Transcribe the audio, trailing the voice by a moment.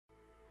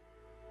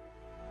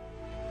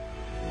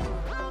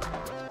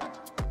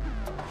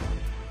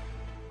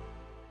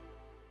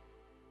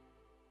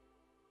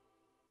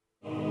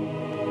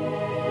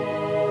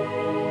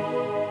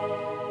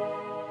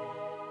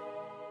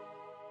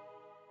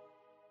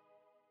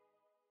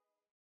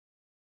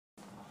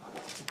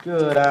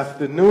Good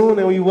afternoon,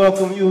 and we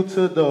welcome you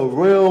to the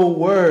Real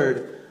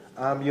Word.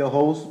 I'm your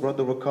host,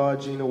 Brother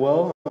Ricard G.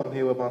 Noel. I'm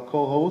here with my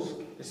co-host.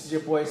 This is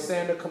your boy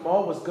Sander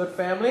Kamal. What's good,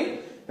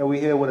 family? And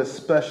we're here with a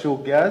special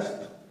guest,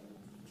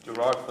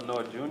 Gerard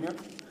Fenor Jr.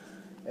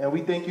 And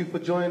we thank you for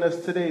joining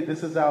us today.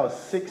 This is our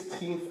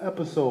 16th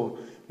episode.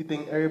 We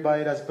thank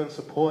everybody that's been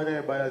supporting,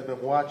 everybody that's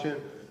been watching.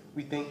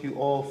 We thank you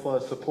all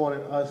for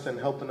supporting us and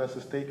helping us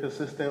to stay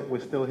consistent. We're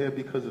still here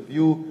because of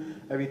you.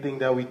 Everything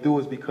that we do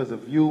is because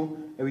of you.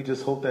 And we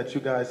just hope that you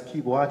guys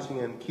keep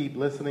watching and keep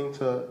listening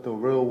to the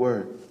Real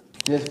Word.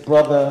 This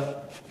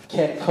brother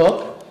can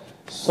cook.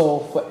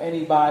 So for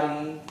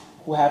anybody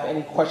who have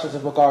any questions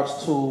in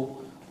regards to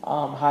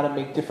how to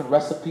make different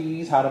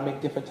recipes, how to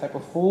make different type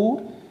of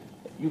food,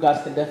 you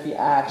guys can definitely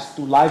ask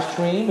through live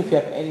stream. If you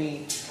have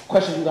any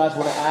questions you guys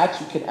want to ask,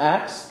 you can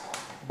ask.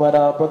 But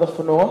Brother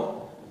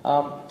Fenor,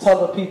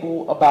 tell the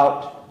people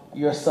about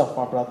yourself,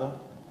 my brother.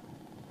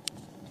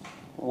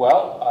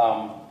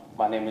 Well,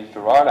 my name is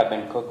Gerard. I've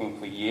been cooking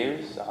for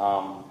years.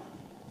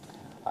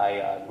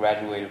 I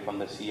graduated from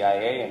the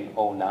CIA in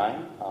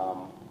 '09.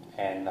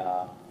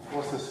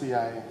 What's the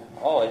CIA?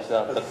 Oh, it's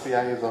The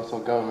CIA is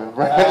also a government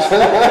branch.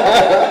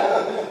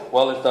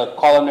 well, it's the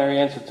Culinary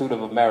Institute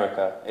of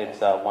America. It's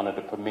one of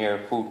the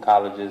premier food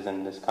colleges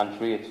in this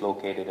country. It's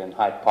located in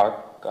Hyde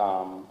Park,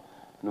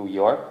 New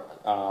York,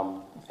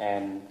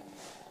 and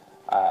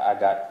I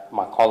got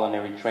my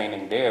culinary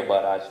training there,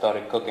 but I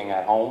started cooking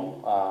at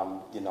home,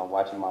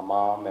 watching my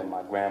mom and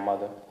my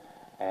grandmother.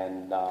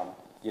 And,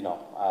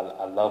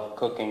 I love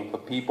cooking for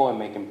people and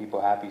making people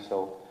happy,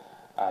 so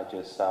I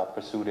just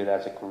pursued it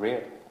as a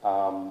career.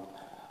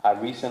 I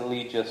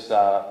recently just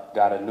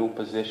got a new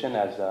position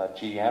as a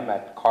GM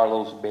at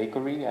Carlos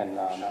Bakery in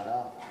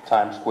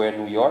Times Square,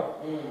 New York.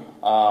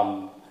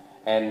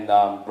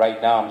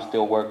 Right now I'm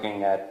still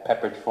working at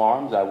Pepperidge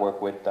Farms. I work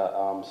with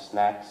the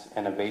Snacks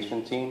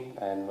Innovation Team,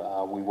 and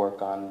we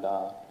work on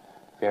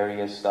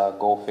various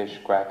goldfish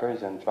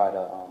crackers and try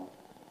to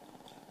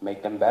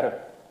make them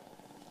better.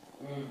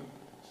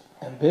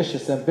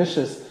 Ambitious,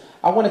 ambitious.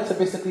 I wanted to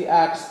basically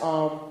ask,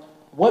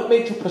 what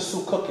made you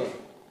pursue cooking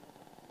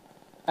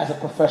as a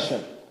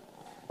profession?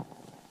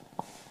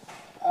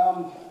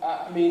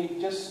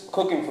 Just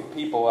cooking for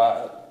people.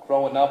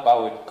 Growing up, I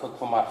would cook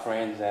for my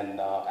friends and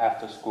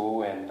after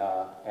school, and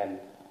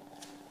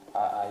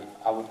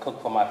I would cook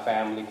for my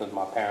family because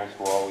my parents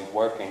were always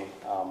working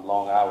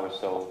long hours.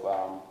 So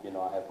I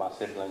have my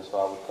siblings, so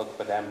I would cook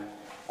for them.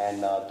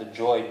 And the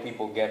joy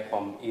people get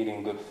from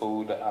eating good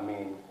food,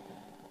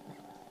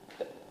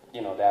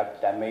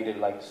 that made it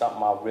like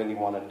something I really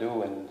want to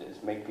do and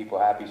just make people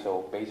happy.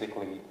 So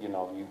basically,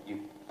 you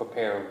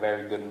prepare a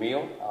very good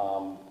meal.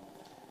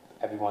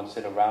 Everyone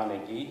sit around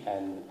and eat,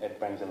 and it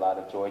brings a lot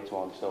of joy to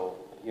them. So,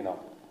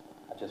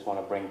 I just want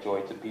to bring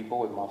joy to people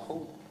with my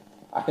food.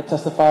 I can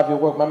testify of your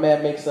work. My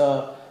man makes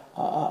a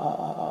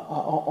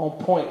on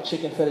point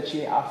chicken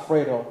fettuccine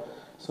Alfredo.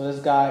 So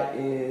this guy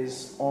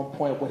is on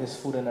point with his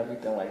food and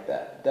everything like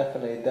that.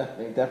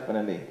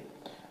 Definitely.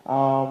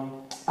 I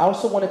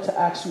also wanted to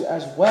ask you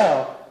as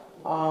well.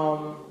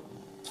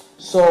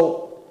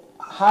 So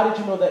how did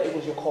you know that it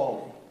was your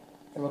calling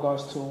in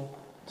regards to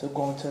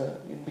going to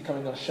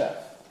becoming a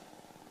chef?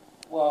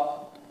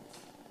 Well,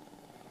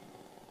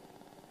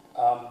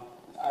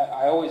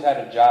 I always had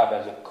a job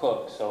as a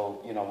cook,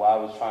 so, while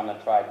I was trying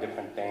to try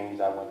different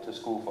things, I went to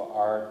school for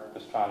art,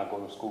 was trying to go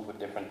to school for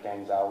different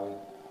things.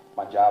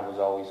 My job was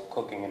always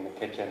cooking in the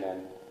kitchen,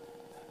 and,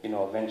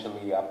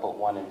 eventually I put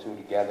one and two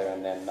together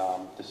and then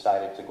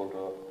decided to go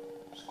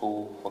to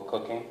school for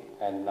cooking,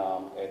 and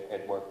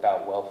it worked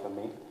out well for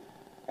me.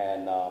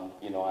 And,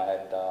 I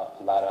had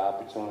a lot of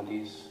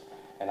opportunities.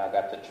 And I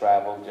got to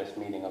travel, just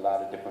meeting a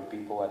lot of different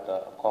people at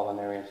the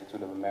Culinary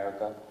Institute of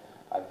America.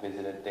 I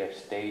visited their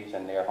states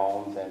and their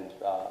homes, and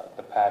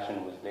the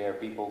passion was there.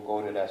 People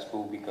go to that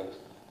school because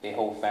their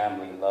whole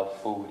family love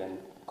food and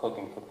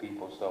cooking for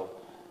people. So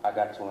I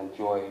got to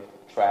enjoy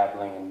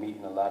traveling and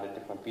meeting a lot of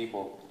different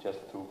people just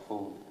through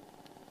food.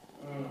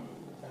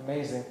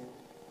 Amazing.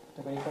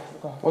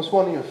 What's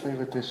one of your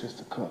favorite dishes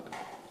to cook?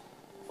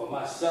 For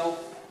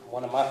myself,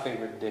 one of my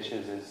favorite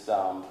dishes is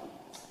some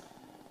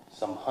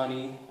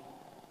honey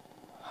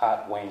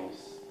hot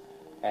wings,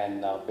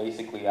 and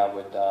basically I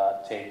would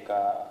take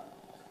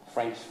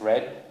Frank's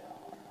Red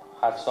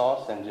hot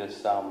sauce and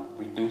just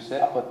reduce it.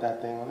 I put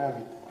that thing on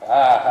everything.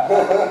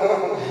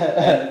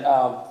 And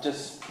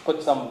just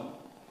put some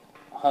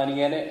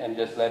honey in it and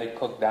just let it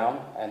cook down,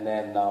 and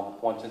then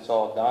once it's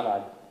all done,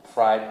 I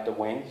fried the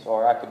wings,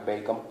 or I could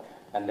bake them,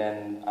 and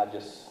then I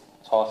just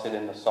toss it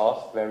in the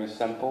sauce. Very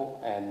simple,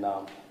 and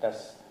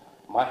that's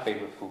my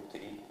favorite food to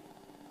eat.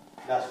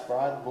 That's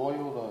fried,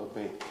 boiled, or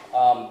baked?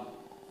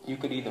 You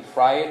could either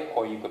fry it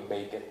or you could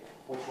bake it.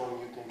 Which one do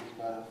you think is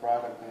better,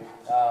 fried or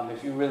baked?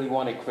 If you really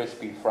want it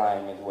crispy,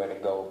 frying is where to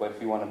go. But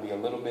if you want to be a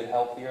little bit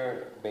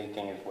healthier,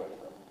 baking is where to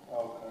go.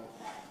 Okay.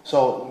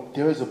 So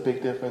there is a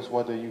big difference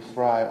whether you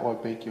fry or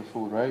bake your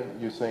food, right?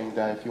 You're saying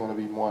that if you want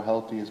to be more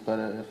healthy, it's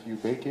better if you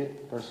bake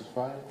it versus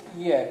fry it?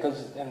 Yeah,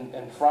 because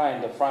in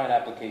frying, the frying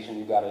application,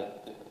 you got to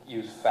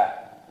use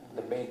fat.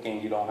 The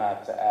baking, you don't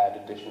have to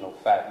add additional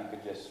fat. You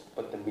could just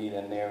put the meat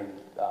in there and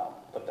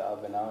put the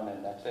oven on,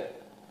 and that's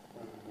it.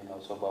 You know,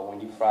 so but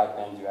when you fry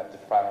things, you have to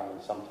fry them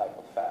in some type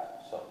of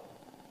fat. So,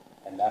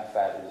 and that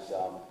fat is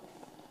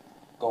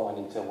going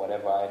into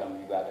whatever item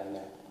you got in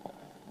there.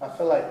 I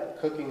feel like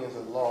cooking is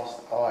a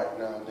lost art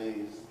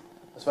nowadays,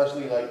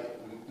 especially like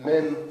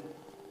men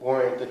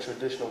weren't the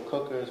traditional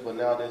cookers, but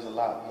now there's a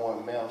lot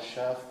more male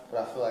chef.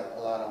 But I feel like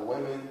a lot of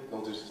women,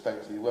 no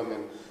disrespect to you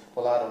women,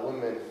 but a lot of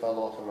women fell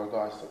off in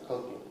regards to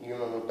cooking. You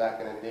remember back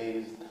in the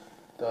days,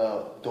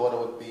 the daughter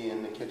would be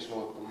in the kitchen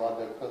with the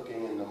mother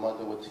cooking, and the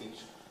mother would teach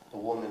the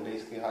woman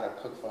basically how to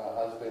cook for her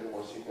husband.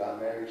 Once she got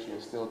married, she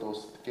instilled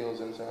those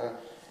skills into her.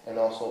 And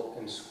also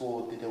in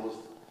school, there was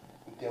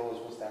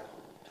what's that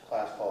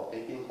class called?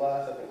 Baking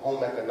class, I think,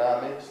 home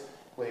economics,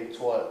 where they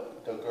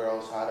taught the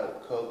girls how to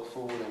cook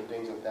food and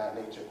things of that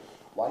nature.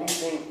 Why do you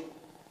think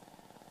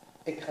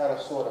it kind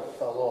of sort of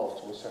fell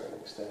off to a certain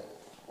extent?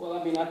 Well,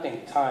 I mean, I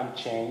think time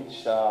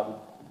changed.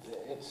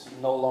 It's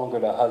no longer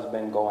the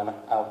husband going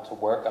out to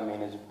work. I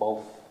mean, it's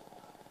both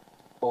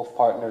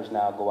partners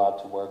now go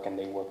out to work and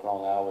they work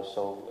long hours.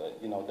 So,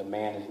 you know, the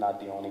man is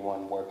not the only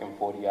one working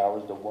 40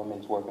 hours. The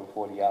woman's working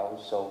 40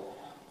 hours. So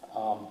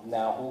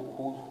now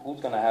who's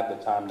going to have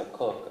the time to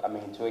cook? I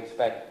mean, to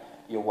expect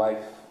your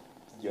wife,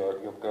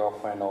 your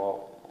girlfriend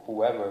or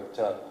whoever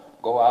to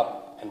go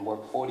out and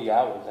work 40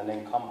 hours and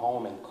then come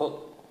home and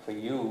cook for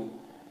you,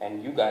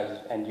 and you guys,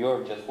 and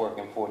you're just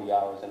working 40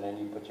 hours and then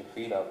you put your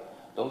feet up.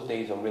 Those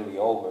days are really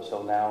over.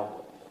 So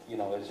now, you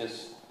know, it's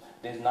just,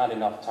 there's not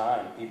enough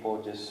time. People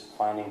are just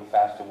finding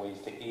faster ways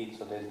to eat,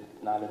 so there's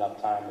not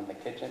enough time in the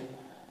kitchen,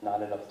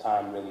 not enough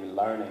time really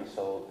learning.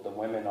 So the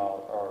women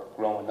are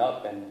growing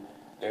up and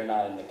they're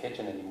not in the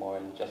kitchen anymore,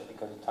 and just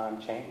because of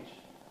time changed.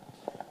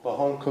 But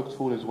home cooked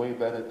food is way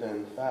better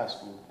than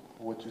fast food.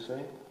 What you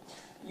say?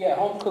 Yeah,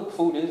 home cooked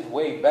food is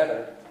way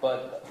better,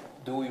 but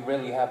do we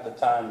really have the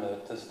time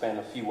to spend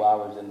a few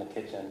hours in the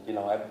kitchen? You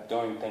know,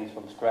 doing things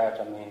from scratch.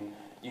 I mean,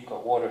 you could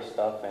order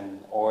stuff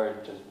or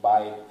just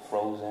buy it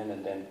frozen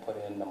and then put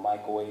it in the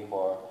microwave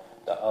or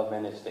the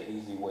oven. It's the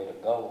easy way to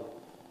go.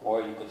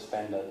 Or you could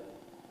spend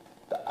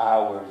the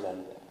hours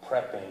and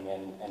prepping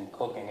and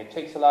cooking. It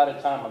takes a lot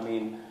of time. I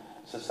mean,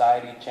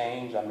 society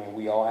changed. I mean,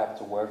 we all have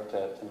to work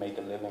to make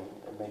a living.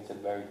 It makes it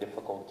very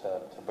difficult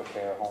to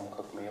prepare a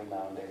home-cooked meal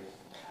nowadays.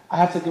 I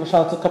have to give a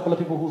shout out to a couple of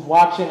people who's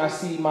watching. I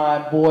see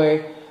my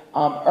boy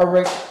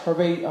Eric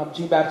Hervé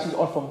Jean-Baptiste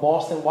from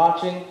Boston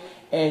watching.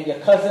 And your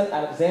cousin,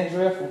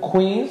 Alexandria from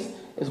Queens,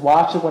 is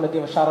watching. I want to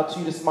give a shout out to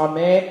you. This is my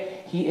man.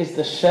 He is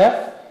the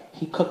chef.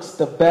 He cooks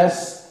the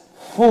best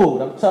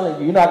food. I'm telling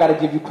you. You know I got to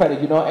give you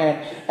credit, you know.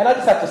 And I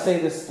just have to say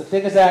this. The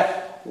thing is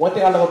that one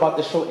thing I love about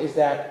the show is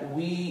that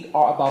we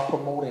are about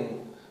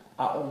promoting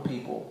our own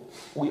people.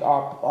 We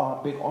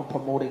are big on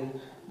promoting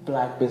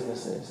black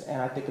businesses.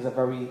 And I think it's a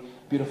very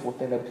beautiful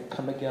thing that we can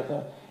come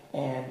together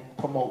and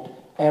promote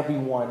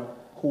everyone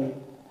who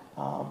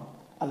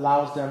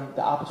allows them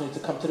the opportunity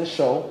to come to the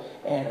show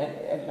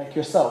and like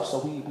yourself.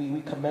 So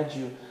we commend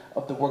you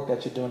of the work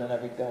that you're doing and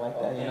everything like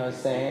that. You know what I'm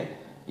saying?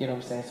 You know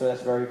what I'm saying? So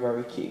that's very,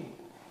 very key.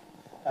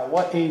 At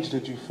what age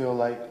did you feel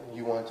like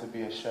you wanted to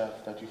be a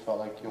chef, that you felt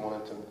like you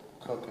wanted to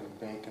cook and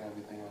bake and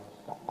everything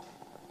else?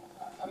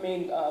 I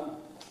mean,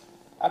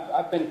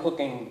 I've been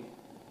cooking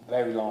a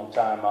very long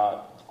time.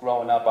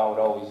 Growing up, I would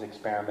always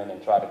experiment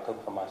and try to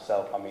cook for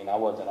myself. I mean, I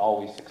wasn't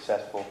always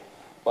successful.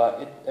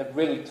 But it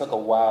really took a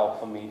while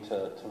for me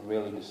to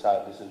really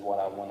decide this is what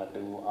I want to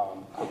do.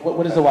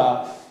 What is a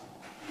while?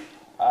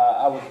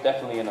 I was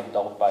definitely an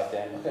adult by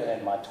then,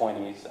 in my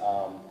 20s.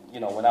 You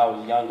know, when I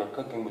was younger,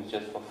 cooking was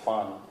just for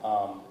fun.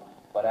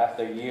 But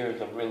after years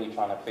of really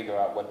trying to figure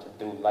out what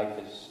to do, life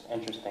is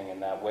interesting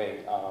in that way.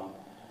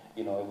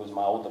 You know, it was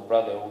my older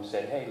brother who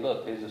said, hey,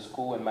 look, there's a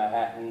school in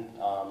Manhattan.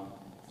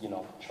 You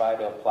know, try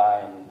to apply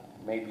and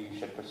maybe you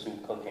should pursue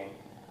cooking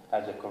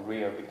as a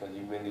career because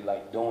you really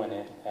like doing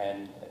it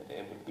and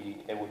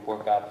it would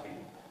work out for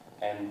you.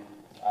 And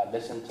I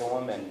listened to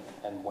him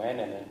and went,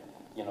 and then,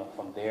 you know,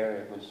 from there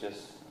it was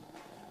just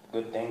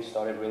good things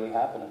started really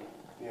happening.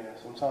 Yeah,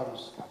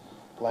 sometimes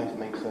life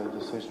makes a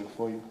decision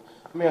for you.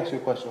 Let me ask you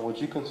a question. Would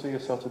you consider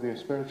yourself to be a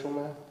spiritual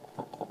man?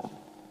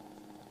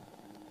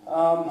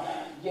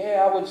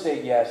 Yeah, I would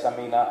say yes. I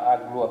mean, I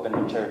grew up in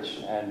the church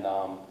and,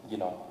 you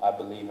know, I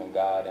believe in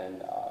God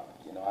and,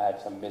 you know, I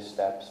had some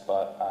missteps,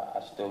 but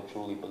I still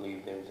truly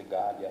believe there is a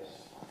God, yes.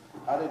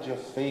 How did your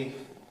faith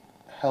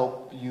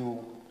help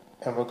you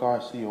in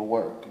regards to your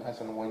work?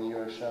 As in when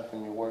you're a chef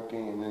and you're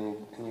working and then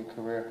in your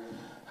career,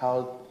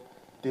 how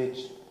did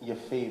your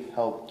faith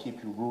help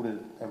keep you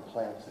rooted and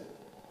planted?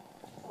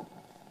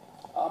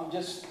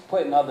 Just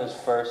putting others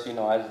first, you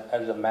know,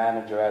 as a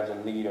manager, as a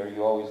leader,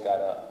 you always got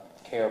to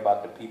care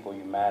about the people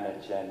you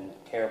manage and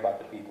care about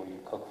the people you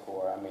cook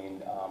for. I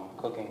mean,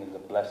 cooking is a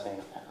blessing.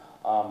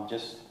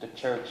 Just the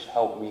church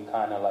helped me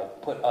kind of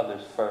like put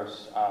others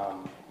first.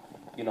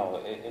 You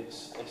know,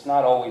 it's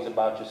not always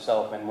about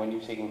yourself, and when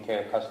you're taking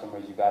care of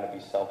customers, you got to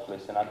be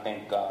selfless. And I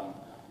think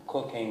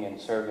cooking and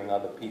serving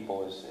other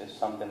people is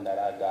something that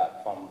I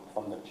got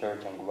from the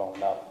church and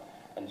growing up.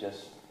 and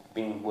just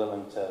being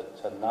willing to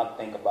not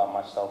think about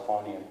myself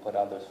only and put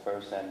others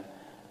first, and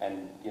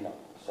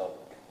so.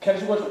 Can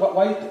you,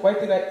 why do you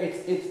think that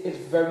it's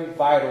very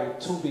vital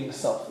to being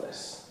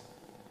selfless?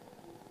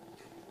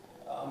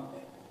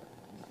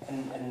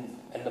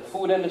 And the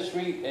food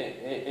industry,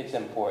 it's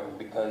important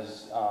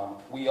because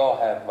we all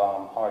have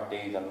hard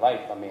days in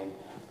life. I mean,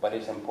 but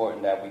it's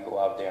important that we go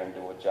out there and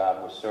do a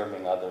job. We're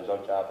serving others.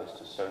 Our job is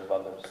to serve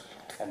others.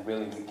 And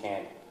really, we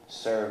can't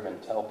serve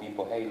and tell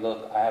people, hey,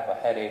 look, I have a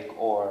headache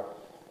or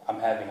I'm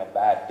having a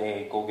bad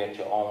day. Go get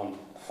your own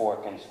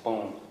fork and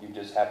spoon. You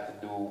just have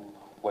to do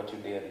what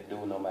you're there to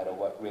do no matter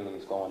what really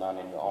is going on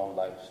in your own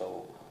life.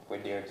 So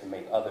we're there to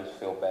make others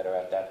feel better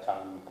at that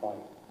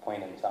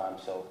point in time.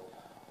 So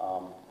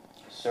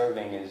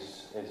serving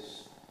is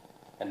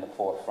in the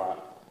forefront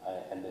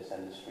in this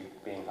industry,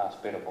 being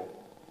hospitable.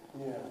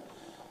 Yeah.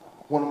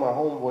 One of my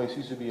homeboys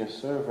used to be a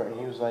server, and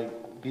he was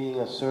like, being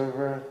a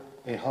server,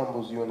 it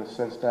humbles you in the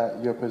sense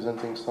that you're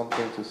presenting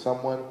something to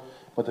someone,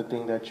 but the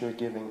thing that you're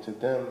giving to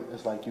them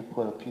is like you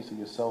put a piece of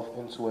yourself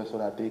into it so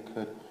that they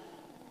could,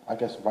 I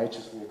guess,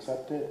 righteously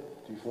accept it.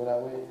 Do you feel that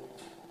way?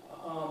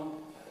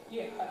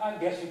 Yeah, I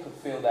guess you could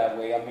feel that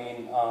way. I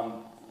mean,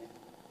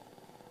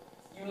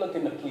 you're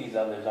looking to please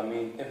others. I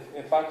mean,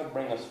 if I could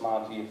bring a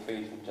smile to your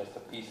face with just a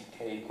piece of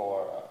cake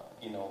or,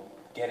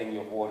 getting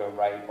your order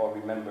right or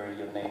remembering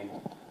your name,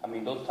 I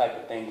mean, those type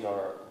of things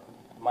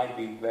might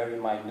be very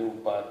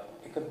minute, but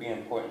it could be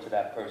important to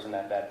that person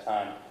at that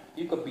time.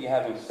 You could be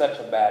having such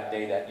a bad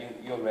day that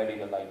you're ready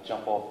to like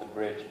jump off the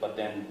bridge, but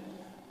then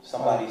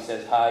somebody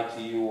says hi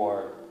to you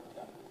or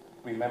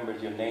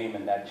remembers your name,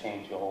 and that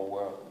changed your whole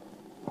world.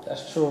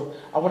 That's true.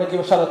 I want to give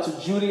a shout out to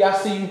Judy. I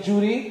see you,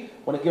 Judy.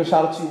 I want to give a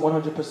shout out to you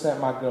 100%,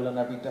 my girl, and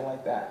everything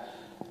like that.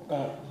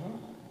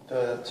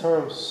 The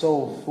term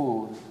soul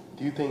food,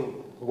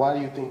 why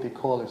do you think they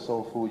call it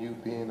soul food, you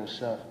being a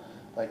chef?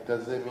 Like,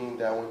 does it mean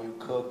that when you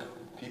cook,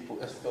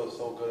 it feels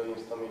so good in your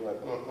stomach,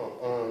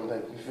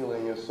 like you feel it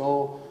in your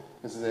soul?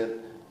 Is it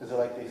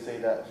like they say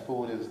that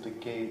food is the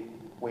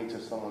gateway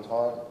to someone's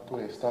heart, to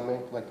their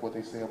stomach, like what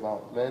they say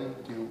about men?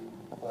 Do you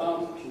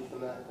truth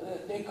in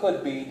that? They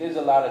could be. There's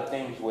a lot of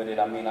things with it.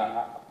 I mean,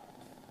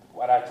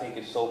 what I take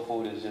as soul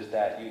food is just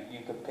that you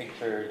could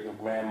picture your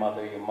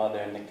grandmother, your mother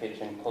in the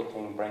kitchen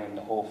cooking, bringing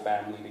the whole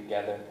family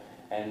together,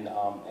 and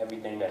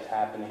everything that's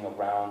happening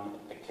around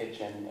the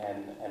kitchen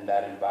and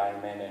that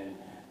environment, and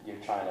you're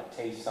trying to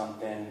taste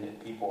something,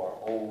 people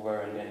are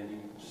over, and then you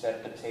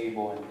set the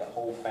table and the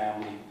whole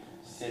family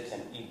sits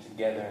and eat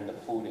together and the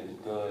food is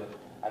good.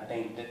 I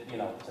think that,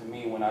 to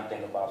me, when I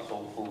think about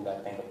soul food, I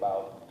think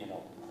about,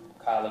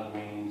 collard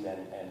greens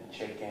and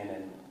chicken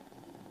and,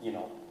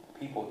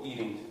 people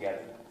eating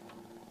together.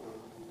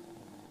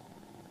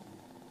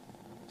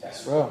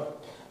 That's real.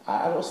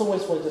 I also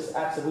always want to just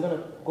ask, we're going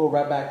to go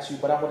right back to you,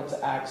 but I wanted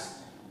to ask,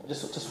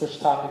 just to switch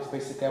topics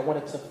basically, I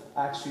wanted to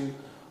ask you,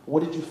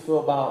 what did you feel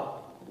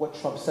about what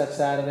Trump said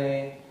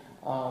Saturday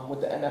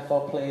with the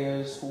NFL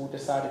players who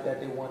decided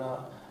that they want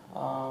to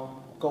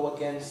go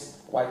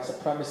against white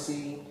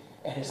supremacy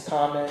and his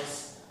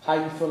comments? How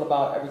you feel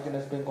about everything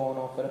that's been going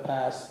on for the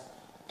past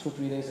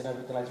 2-3 days and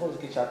everything? I just wanted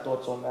to get your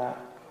thoughts on that.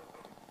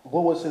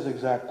 What was his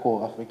exact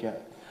quote? I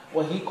forget.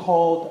 Well, he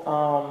called,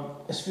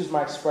 excuse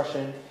my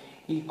expression,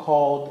 he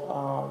called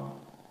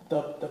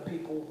the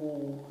people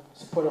who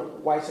support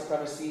white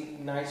supremacy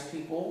nice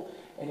people,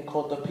 and he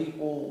called the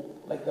people,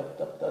 like the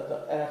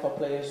NFL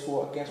players who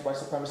are against white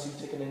supremacy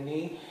taking a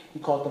knee, he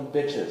called them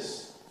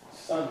bitches.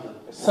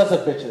 Sons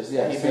of bitches,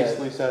 yeah. He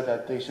basically said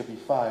that they should be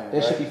fired.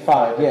 They should be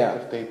fired, yeah.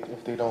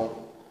 If they don't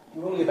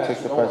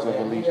take the Pledge of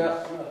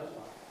Allegiance.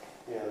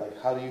 Yeah,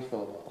 like, how do you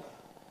feel about it?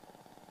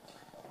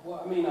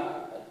 Well, I mean,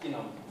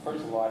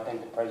 first of all, I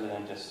think the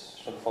president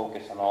just should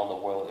focus on all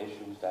the world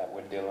issues that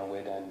we're dealing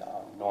with, and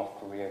North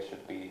Korea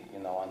should be,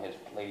 on his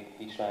plate.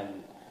 He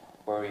shouldn't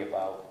worry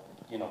about,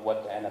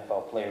 what the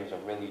NFL players are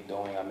really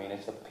doing. I mean,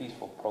 it's a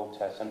peaceful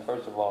protest, and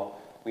first of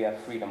all, we have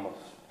freedom of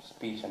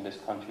speech in this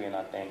country, and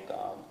I think,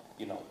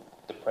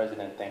 the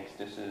president thinks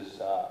this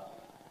is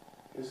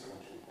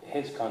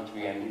his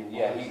country, and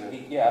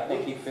I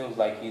think he feels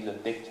like he's a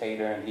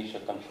dictator, and he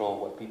should control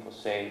what people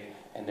say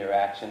and their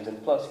actions.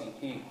 And plus,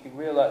 he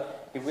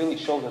really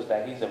shows us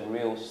that he's a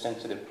real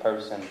sensitive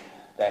person,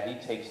 that he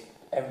takes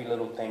every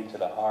little thing to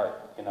the heart.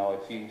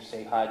 If you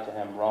say hi to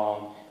him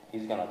wrong,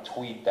 he's going to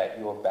tweet that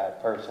you're a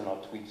bad person or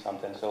tweet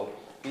something. So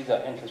he's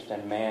an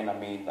interesting man. I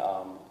mean,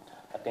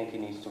 I think he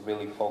needs to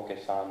really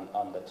focus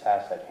on the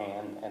task at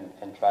hand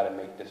and try to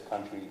make this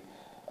country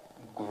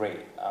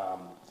great.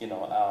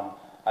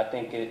 I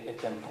think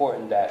it's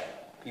important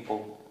that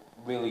people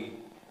really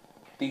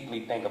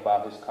deeply think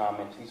about his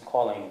comments. He's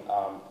calling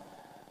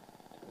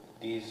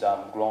these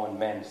grown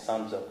men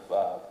sons of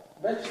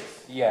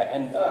bitches. Yeah,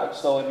 and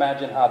so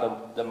imagine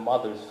how the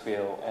mothers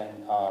feel,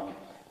 and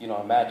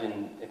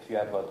imagine if you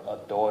have a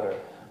daughter.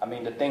 I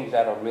mean, the things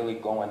that are really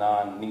going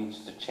on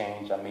needs to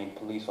change. I mean,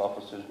 police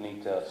officers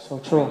need to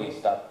really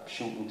stop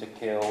shooting to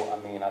kill.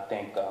 I mean, I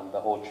think the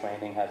whole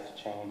training has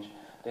to change.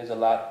 There's a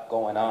lot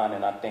going on,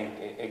 and I think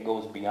it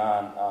goes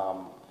beyond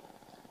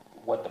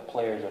what the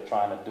players are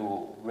trying to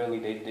do. Really,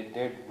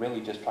 they're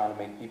really just trying to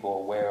make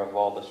people aware of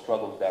all the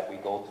struggles that we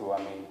go through. I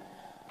mean,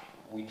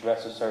 we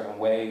dress a certain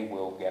way,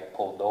 we'll get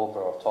pulled over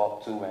or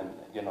talked to, and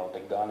you know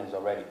the gun is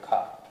already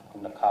cocked.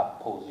 When the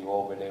cop pulls you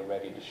over, they're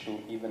ready to shoot.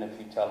 Even if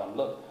you tell them,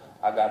 look,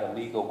 I got a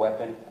legal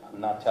weapon,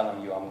 I'm not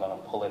telling you I'm going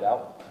to pull it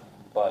out,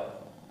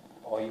 but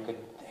all you could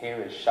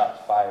hear is shots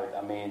fired.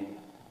 I mean,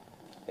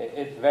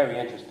 it's very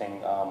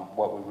interesting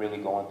what we're really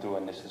going through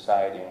in this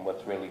society and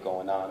what's really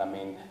going on. I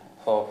mean,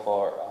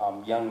 for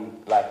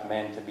young black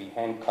men to be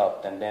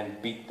handcuffed and then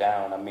beat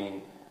down, I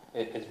mean,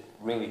 it's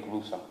really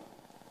gruesome.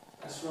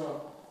 That's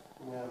right.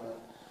 Yeah,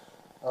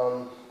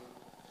 man.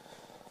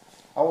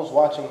 I was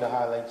watching the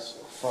highlights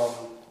from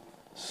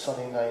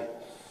Sunday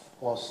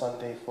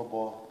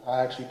football.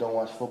 I actually don't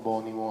watch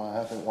football anymore. I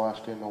haven't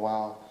watched it in a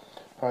while.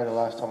 Probably the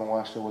last time I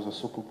watched it was a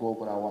Super Bowl,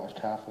 but I watched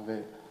half of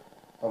it.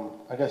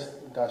 I guess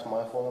that's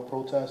my form of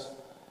protest.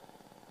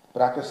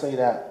 But I can say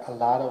that a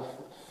lot of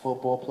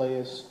football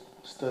players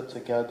stood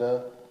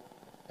together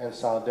in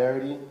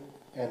solidarity,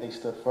 and they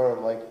stood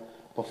firm. Like,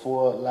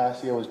 before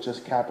last year, it was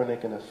just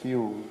Kaepernick and a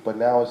few, but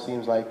now it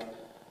seems like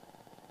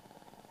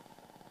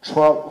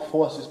Trump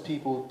forces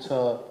people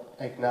to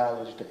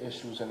acknowledge the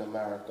issues in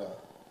America,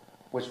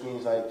 which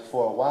means, like,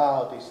 for a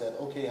while they said,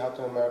 okay, how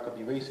can America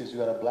be racist? You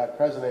got a black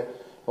president,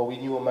 but we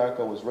knew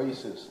America was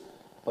racist.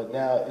 But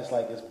now it's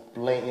like it's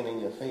blatant in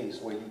your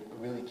face where you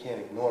really can't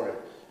ignore it.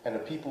 And the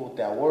people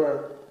that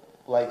were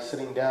like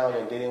sitting down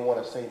and they didn't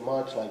want to say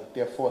much, like,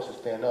 they're forced to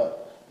stand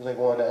up. It's like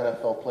one of the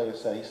NFL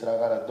players said. He said, I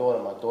got a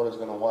daughter. My daughter's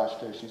going to watch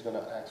this. She's going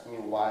to ask me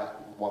why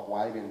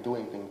you didn't do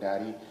anything,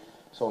 Daddy.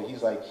 So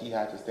he's like, he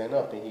had to stand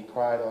up. And he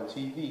cried on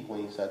TV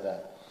when he said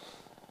that.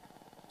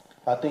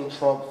 I think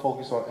Trump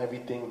focused on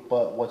everything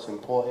but what's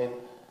important,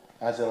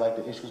 as in like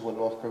the issues with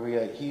North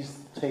Korea. He's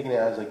taking it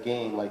as a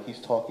game. Like, he's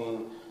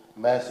talking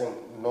mess in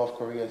North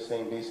Korea,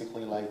 saying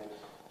basically like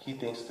he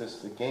thinks this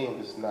is a game.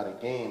 This is not a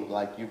game.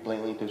 Like, you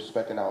blatantly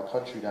disrespecting our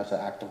country. That's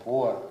an act of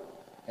war.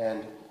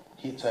 And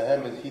he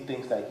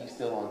thinks that he's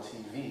still on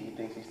TV. He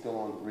thinks he's still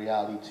on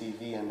reality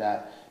TV, and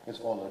that it's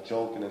all a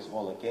joke and it's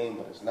all a game,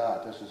 but it's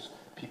not. This is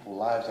people's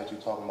lives that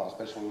you're talking about,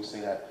 especially when you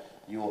say that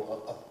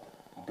you'll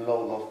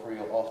blow North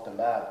Korea off the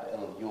map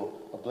and you'll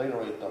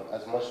obliterate them.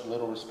 As much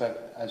little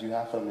respect as you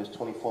have for them, there's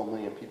 24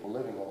 million people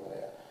living over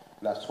there.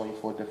 And that's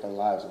 24 different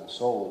lives and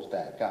souls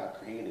that God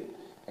created.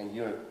 And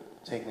you're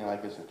taking it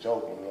like it's a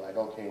joke, and you're like,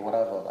 okay,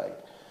 whatever. Like,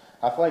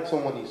 I feel like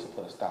someone needs to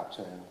put a stop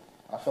to him.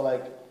 I feel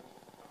like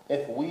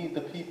if we,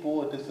 the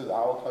people, if this is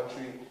our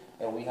country,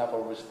 and we have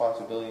a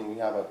responsibility and we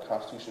have a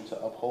constitution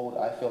to uphold,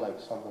 I feel like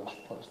someone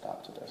should put a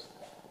stop to this.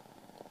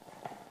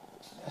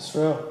 That's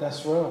real.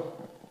 That's real.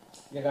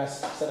 You guys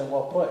said it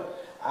well put.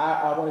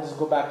 I wanted to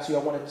go back to you.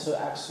 I wanted to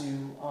ask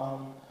you,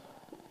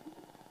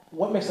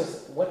 what makes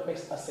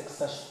a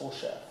successful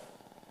chef,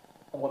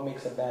 and what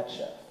makes a bad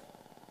chef?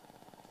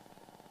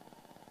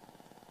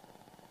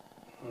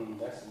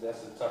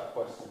 That's a tough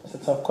question. It's a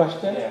tough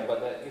question. Yeah,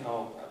 but that, you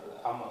know,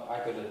 I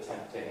could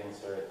attempt to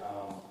answer it.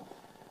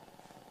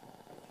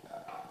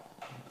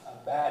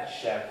 A bad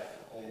chef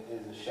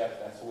is a chef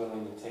that's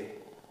willing to take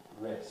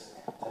risk,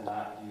 to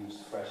not use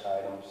fresh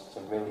items, to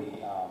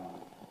really,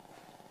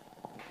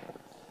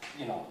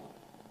 you know,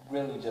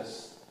 really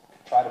just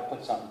try to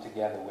put something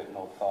together with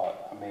no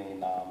thought. I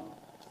mean,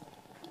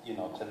 you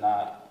know, to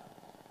not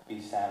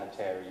be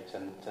sanitary,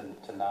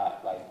 to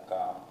not like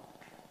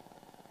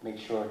make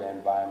sure the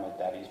environment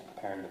that he's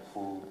preparing the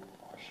food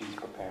or she's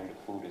preparing the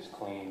food is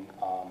clean.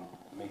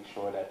 Make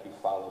sure that you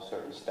follow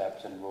certain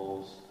steps and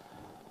rules.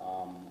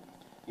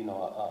 You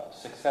know, a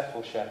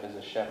successful chef is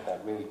a chef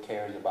that really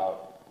cares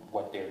about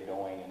what they're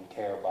doing and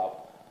care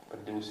about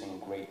producing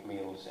great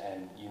meals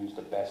and use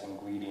the best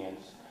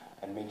ingredients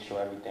and make sure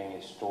everything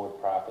is stored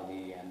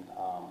properly and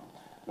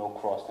no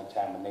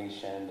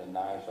cross-contamination. The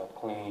knives are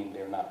clean.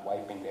 They're not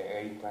wiping their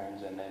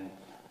aprons and then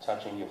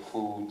touching your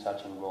food,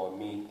 touching raw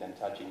meat, and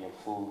touching your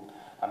food.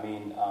 I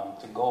mean,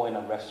 to go in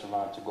a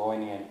restaurant, to go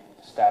in an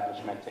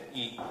establishment to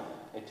eat,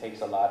 it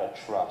takes a lot of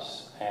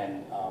trust.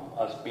 And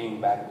us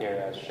being back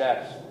there as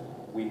chefs,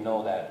 we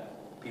know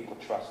that people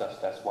trust us.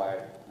 That's why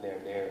they're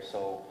there.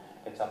 So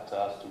it's up to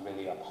us to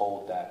really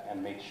uphold that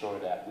and make sure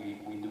that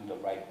we do the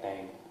right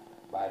thing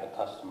by the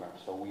customer.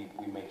 So we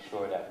make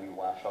sure that we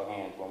wash our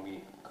hands when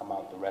we come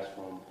out the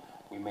restroom.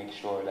 We make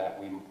sure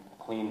that we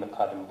clean the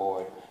cutting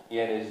board.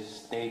 Yeah, there's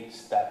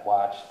states that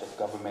watch, the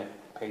government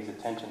pays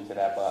attention to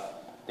that,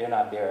 but they're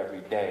not there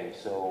every day.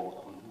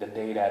 So the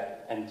day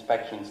that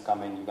inspections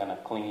come in, you're gonna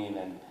clean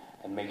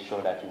and make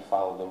sure that you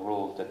follow the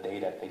rules. The day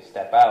that they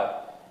step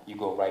out, you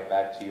go right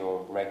back to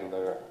your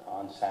regular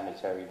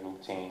unsanitary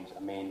routines. I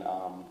mean,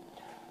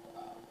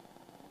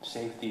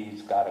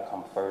 safety's gotta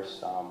come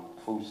first.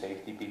 Food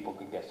safety, people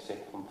could get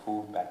sick from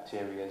food,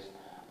 bacterias.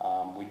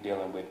 We're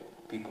dealing with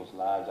people's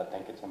lives. I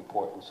think it's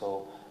important.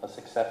 So a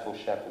successful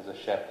chef is a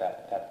chef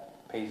that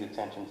pays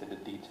attention to the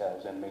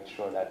details and makes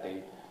sure that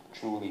they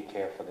truly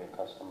care for their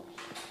customers.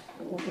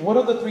 What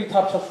are the 3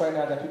 top chefs right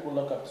now that people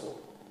look up to,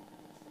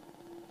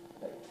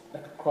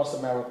 like across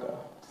America?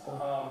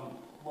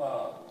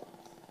 Well,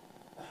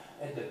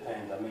 It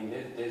depends. I mean,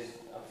 there's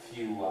a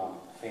few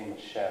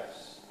famous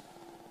chefs.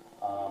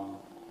 Kind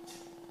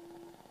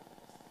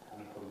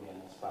of put me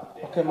in the spot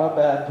there. Okay, my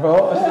bad,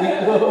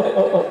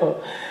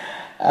 bro.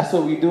 That's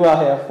what we do out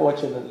here,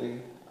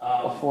 unfortunately.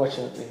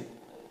 Unfortunately.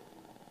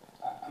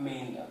 I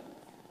mean,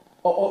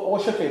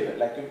 What's your favorite?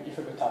 Like your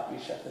favorite top 3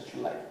 chefs that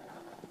you like?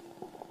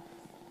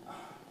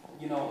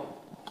 you know,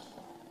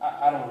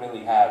 I don't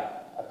really have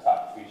a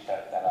top 3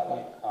 chef that I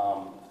like.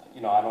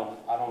 You know,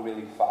 I don't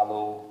really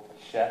follow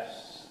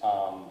chefs.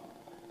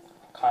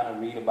 Kind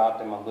of read about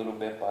them a little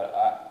bit,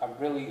 but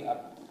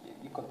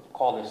you could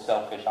call this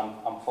selfish.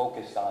 I'm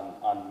focused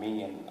on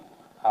me and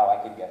how I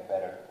could get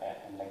better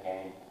in the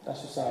game.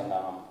 That's what's up. And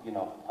you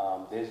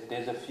know,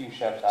 there's a few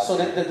chefs out So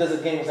there. there's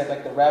a game, it's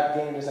like the rap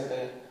game, there's like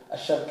a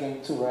chef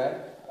game too, right?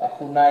 Like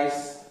who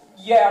nice.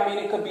 Yeah, I mean,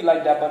 it could be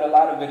like that, but a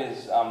lot of it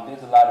is,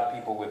 there's a lot of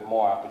people with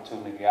more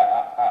opportunity.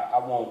 I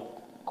won't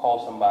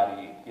call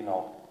somebody, you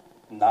know,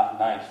 not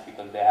nice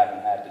because they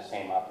haven't had the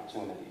same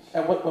opportunities.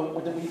 And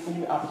when you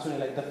mean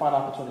opportunity, like define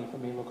opportunity for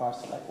me in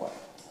regards to like what?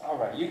 All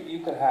right, you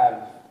could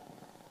have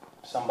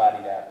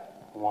somebody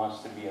that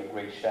wants to be a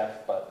great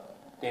chef, but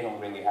they don't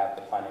really have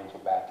the financial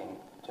backing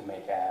to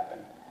make it happen.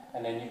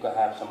 And then you could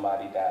have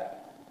somebody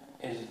that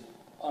is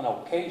an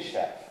okay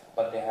chef,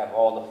 but they have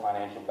all the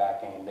financial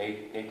backing and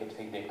they could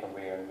take their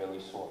career and really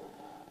soar,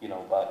 you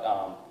know, but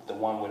the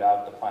one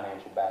without the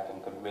financial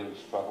backing could really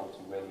struggle to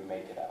really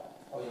make it out.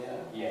 Oh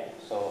yeah? Yeah,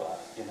 so,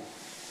 you know.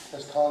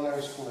 Is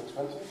culinary school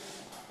expensive?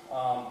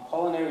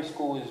 Culinary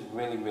school is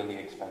really, really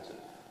expensive.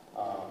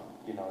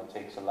 You know, it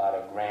takes a lot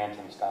of grants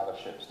and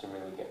scholarships to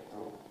really get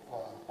through.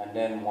 Wow. And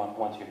then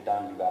once you're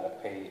done, you got to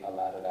pay a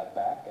lot of that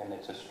back, and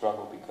it's a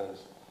struggle because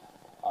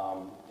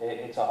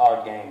it's a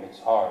hard game. It's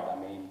hard. I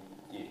mean,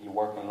 you're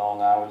working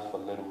long hours for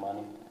little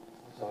money,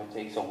 so it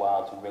takes a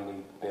while to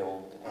really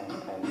build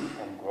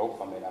and grow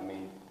from it. I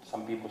mean,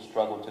 some people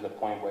struggle to the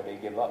point where they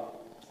give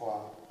up.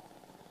 Wow.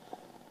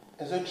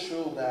 Is it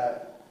true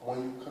that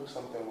when you cook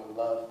something with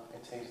love,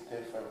 it tastes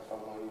different from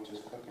when you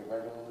just cook it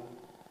regularly?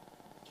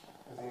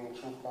 Is there any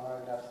truth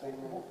behind that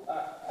statement?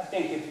 I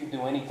think if you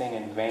do anything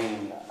in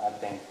vain, I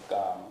think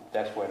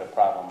that's where the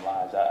problem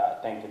lies. I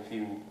think if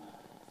you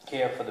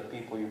care for the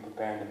people you're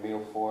preparing the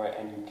meal for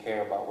and you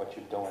care about what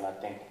you're doing, I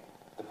think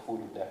the food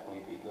will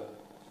definitely be good.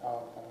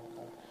 Oh,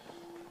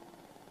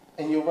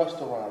 okay. In your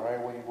restaurant, right,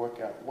 where you work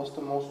at, what's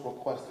the most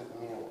requested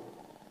meal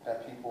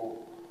that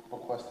people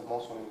request the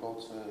most when they go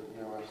to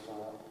your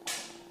restaurant?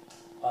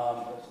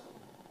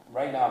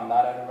 Right now, I'm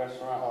not at a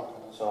restaurant,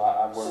 Okay. so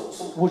I work.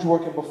 So was you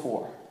working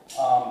before?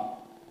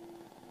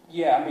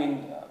 Yeah, I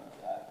mean,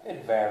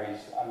 it varies.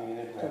 I mean,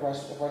 it The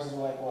varies. versus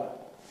like what?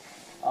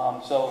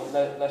 So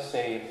let's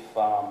say if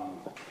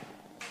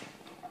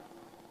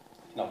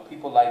you know,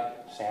 people like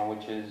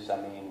sandwiches. I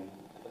mean,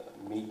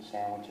 meat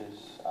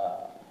sandwiches.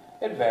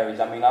 It varies.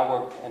 I mean, I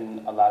work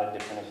in a lot of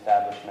different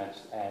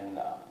establishments, and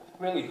it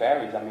really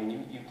varies. I mean,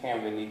 you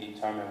can't really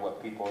determine what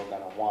people are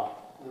gonna want.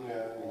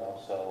 Yeah. You know,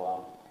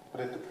 so.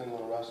 But it depends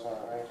on the restaurant,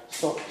 right?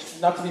 So,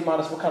 not to be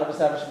modest, what kind of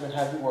establishment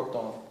have you worked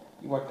on?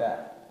 You worked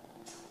at?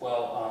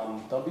 Well,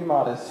 Don't be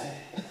modest.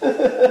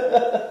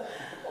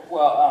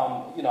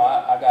 well, you know,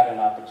 I got an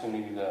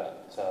opportunity to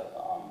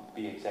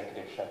be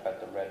executive chef at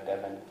the Red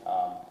Devon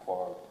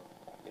for,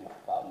 you know,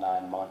 about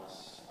 9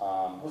 months.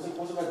 What's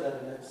it Red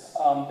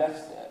Devon?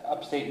 That's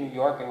upstate New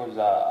York. It was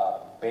a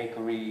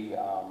bakery,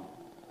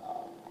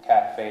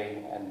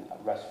 cafe, and a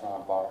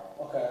restaurant bar.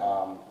 Okay.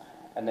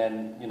 And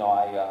then, you know,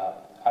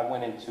 I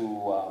went into,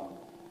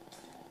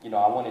 you know,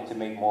 I wanted to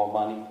make more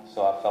money,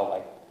 so I felt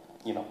like,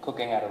 you know,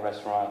 cooking at a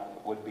restaurant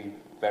would be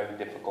very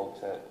difficult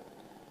to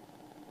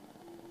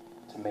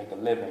make a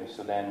living.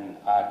 So then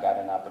I got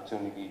an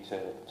opportunity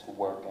to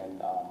work in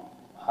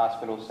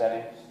hospital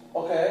settings.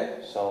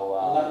 Okay. So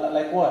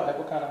like what? Like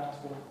what kind of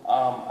hospital?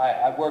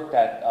 I worked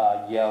at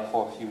Yale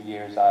for a few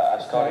years. I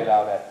started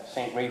out at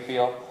St.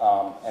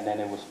 Raphael, and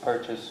then it was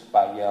purchased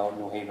by Yale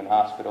New Haven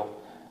Hospital,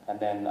 and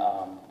then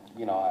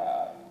you know,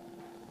 I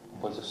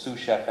was a sous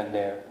chef in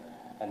there,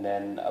 and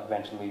then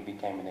eventually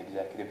became an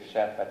executive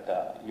chef at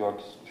the York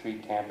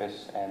Street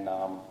campus, and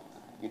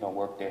you know,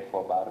 worked there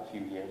for about a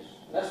few years.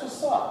 That's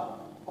what's up.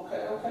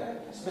 Okay.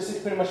 So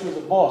basically, pretty much you was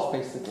a boss,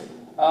 basically.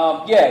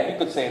 Yeah, you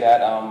could say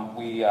that.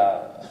 We.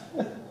 I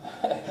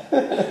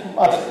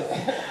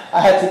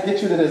had to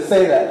get you to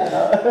say that. You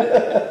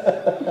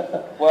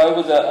know? Well, it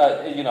was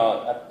a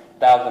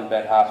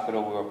 1,000-bed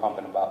hospital. We were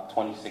pumping about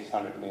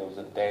 2,600 meals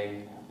a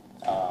day.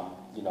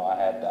 You know, I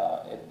had,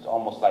 it's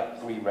almost like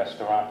 3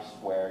 restaurants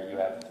where you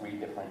have 3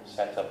 different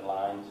sets of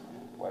lines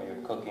where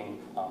you're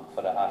cooking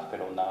for the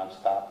hospital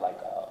nonstop, like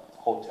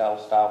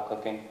hotel-style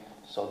cooking.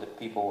 So that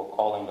people were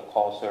calling the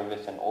call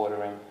service and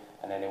ordering,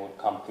 and then it would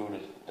come through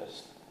the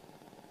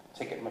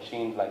ticket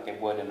machines like it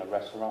would in a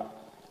restaurant,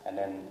 and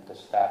then the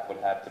staff would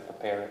have to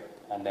prepare it.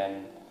 And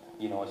then,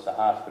 you know, it's a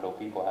hospital.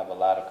 People have a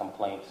lot of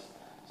complaints,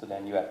 so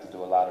then you have to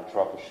do a lot of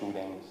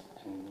troubleshootings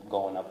and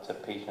going up to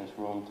patients'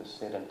 room to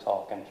sit and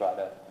talk and try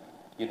to,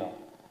 you know,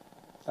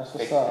 that's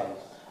fix what's up. things.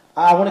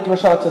 I want to give a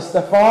shout out to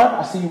Stefan.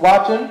 I see you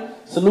watching.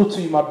 Salute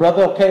to you, my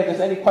brother. Okay, if there's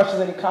any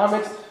questions, any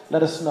comments,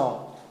 let us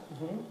know.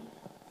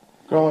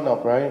 Growing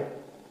up, right?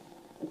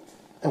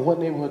 And what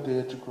neighborhood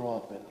did you grow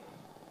up in?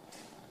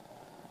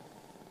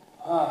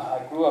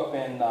 I grew up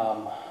in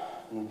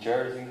New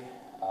Jersey,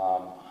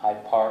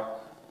 Hyde Park.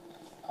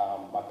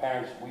 My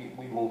parents,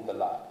 we moved a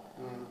lot.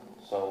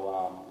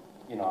 So,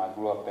 you know, I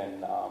grew up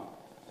in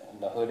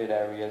the hooded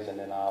areas, and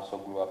then I also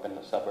grew up in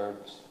the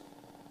suburbs.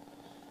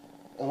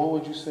 And what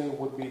would you say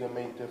would be the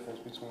main difference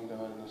between the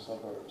hood and the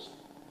suburbs?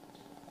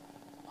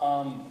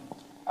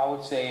 I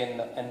would say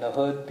in the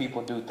hood,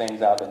 people do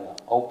things out in the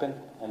open,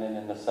 and then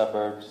in the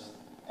suburbs,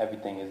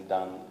 everything is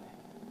done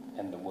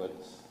in the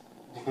woods.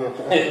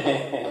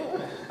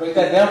 Break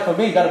that down for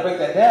me. You got to break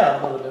that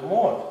down a little bit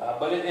more.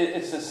 But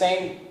it's the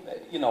same,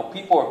 you know,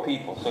 people are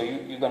people, so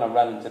you're going to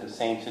run into the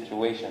same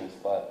situations,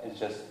 but it's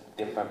just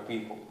different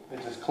people.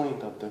 It's just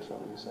cleaned up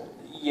differently, you say?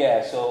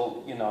 Yeah,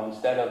 so, you know,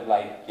 instead of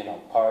like, you know,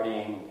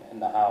 partying in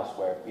the house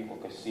where people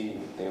could see,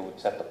 they would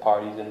set the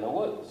parties in the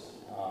woods.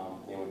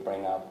 They would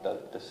bring out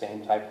the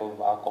same type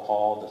of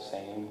alcohol, the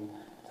same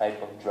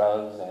type of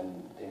drugs,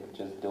 and they would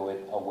just do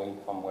it away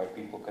from where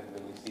people could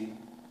really see.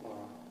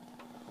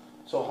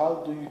 So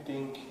how do you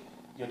think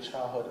your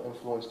childhood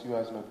influenced you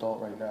as an adult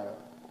right now?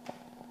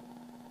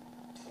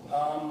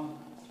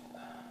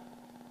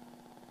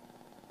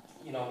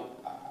 You know,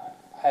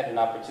 I had an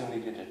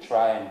opportunity to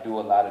try and do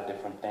a lot of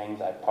different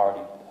things. I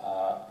partied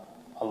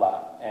a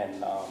lot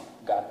and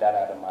got that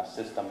out of my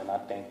system, and I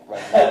think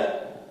right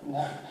now,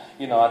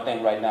 you know, I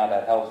think right now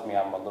that helps me.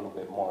 I'm a little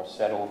bit more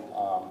settled.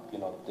 You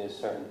know, there's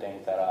certain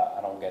things that I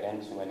don't get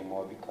into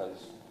anymore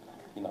because,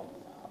 you know,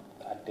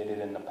 I did it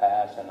in the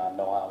past, and I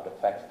know how it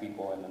affects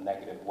people in a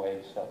negative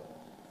way. So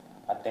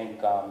I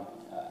think,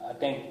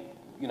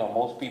 you know,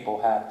 most people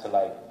have to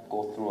like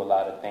go through a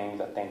lot of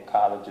things. I think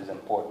college is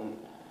important,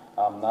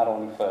 not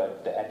only for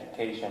the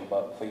education,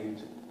 but for you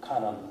to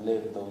kind of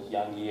live those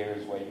young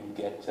years where you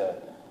get to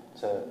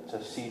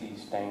see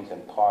these things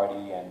and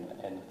party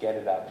and get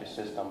it out your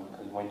system.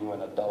 Because when you're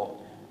an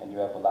adult and you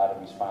have a lot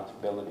of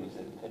responsibilities,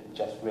 it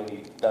just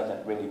really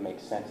doesn't really make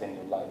sense in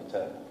your life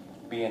to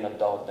be an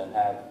adult and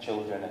have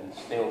children and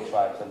still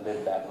try to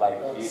live that life.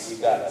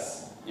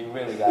 You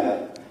really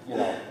gotta, you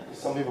know.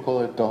 Some people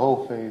call it the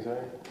whole phase,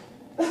 right?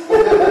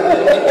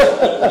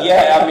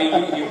 Yeah, I mean,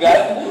 you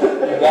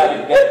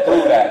gotta get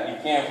through that. You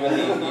can't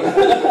really,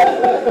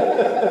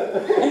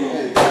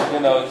 you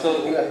know.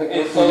 So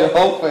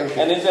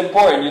and it's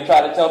important. You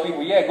try to tell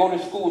people, yeah, go to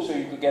school so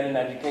you could get an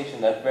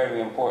education. That's very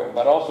important.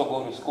 But also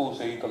go to school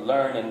so you can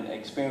learn and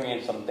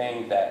experience some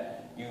things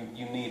that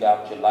you need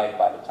out your life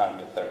by the time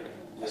you're 30.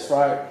 That's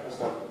right. It's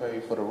going to prepare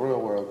you for the real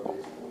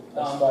world.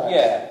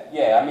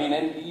 Yeah. I mean,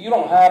 and you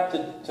don't have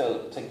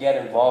to get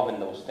involved in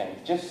those things.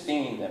 Just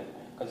seeing them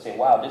could say,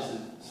 wow, this is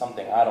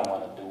something I don't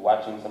want to do.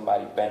 Watching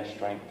somebody bench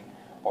drink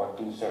or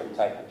do certain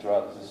type of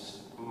drugs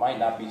might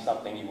not be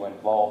something you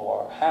involve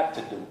or have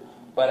to do,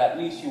 but at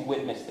least you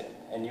witnessed it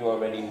and you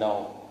already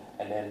know.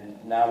 And then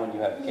now when you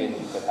have kids,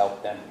 you could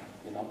help them,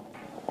 you know.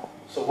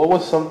 So what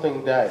was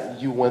something that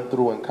you went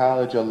through in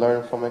college or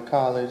learned from in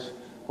college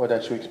or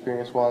that you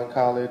experienced while in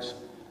college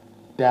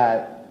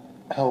that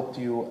helped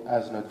you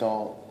as an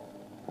adult?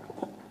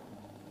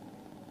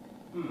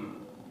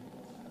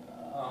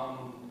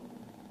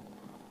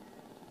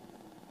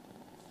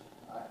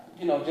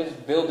 You know,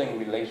 just building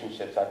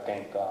relationships, I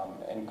think,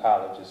 in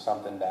college is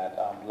something that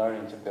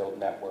learning to build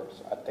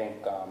networks, I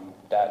think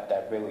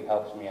that really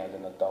helps me as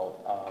an adult.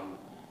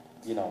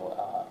 You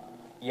know,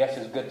 yes,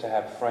 it's good to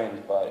have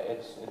friends, but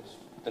it's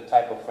the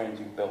type of friends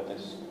you build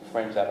is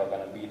friends that are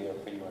going to be there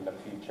for you in the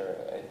future.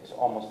 It's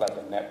almost like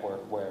a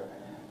network where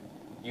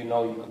you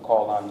know you could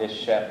call on this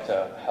chef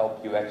to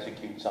help you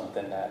execute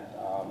something that,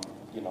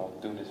 you know,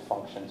 do this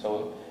function.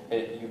 So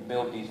you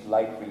build these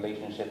like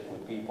relationships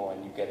with people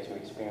and you get to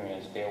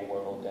experience their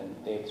world and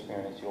they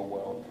experience your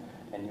world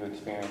and you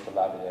experience a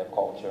lot of their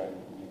culture and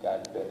you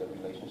guys build a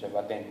relationship.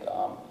 I think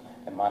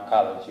in my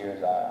college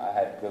years I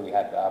had really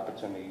had the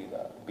opportunity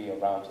to be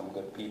around some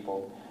good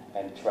people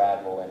and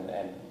travel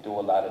and do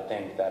a lot of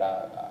things that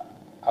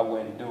I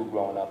wouldn't do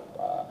growing up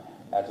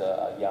as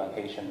a young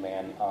Haitian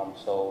man.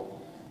 So,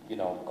 you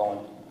know,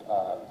 going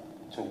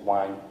to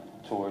wine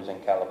tours in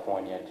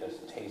California,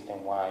 just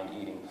tasting wine,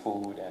 eating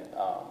food, and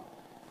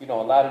you know,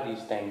 a lot of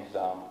these things,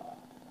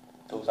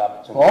 those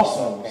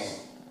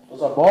opportunities.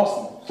 Those are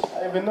Boston. I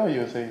didn't even know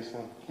you was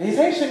Haitian. He's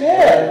Haitian,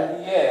 yeah.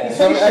 Yeah. He's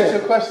Let me Haitian. ask you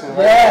a question, right?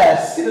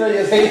 Yes. You know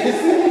you're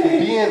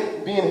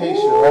Haitian. Being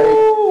Haitian,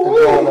 right, and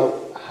growing up,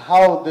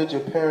 how did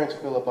your parents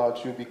feel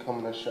about you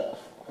becoming a chef?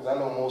 Because I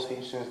know most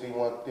Haitians, they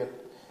want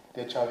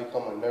their child to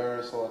become a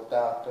nurse or a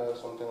doctor or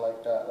something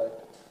like that. Like,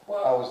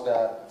 Well, how was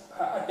that?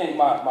 I think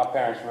my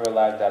parents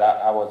realized that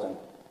I wasn't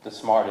the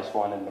smartest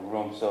one in the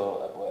room,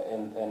 so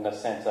in the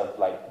sense of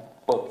like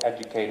book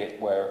educated,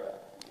 where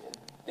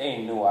they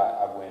knew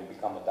I wouldn't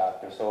become a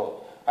doctor.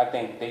 So I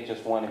think they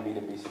just wanted me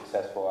to be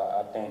successful.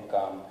 I think,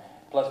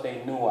 plus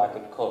they knew I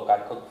could cook. I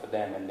cooked for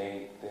them, and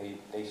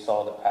they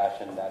saw the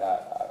passion that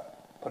I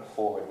put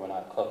forward when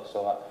I cooked.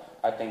 So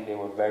I think they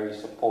were very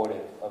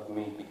supportive of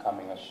me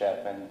becoming a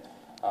chef, and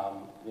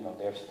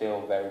they're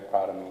still very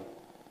proud of me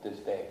this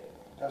day.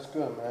 That's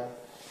good, man.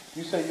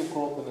 You say you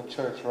grew up in the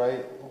church,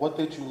 right? What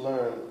did you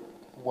learn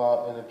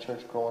while in the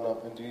church growing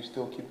up, and do you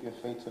still keep your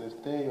faith to this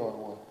day, or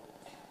what?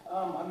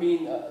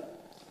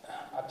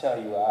 I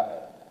tell you,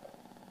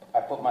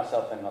 I put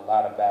myself in a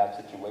lot of bad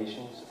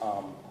situations,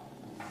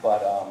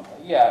 but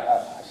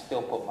I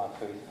still put my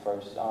faith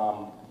first.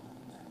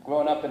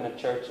 Growing up in the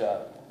church,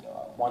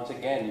 once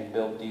again, you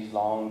build these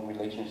long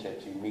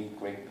relationships, you meet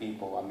great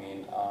people.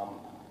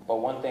 But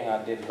one thing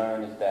I did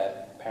learn is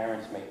that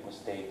parents make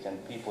mistakes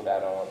and people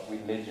that are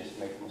religious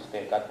make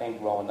mistakes. I think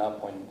growing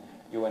up, when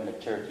you're in the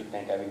church, you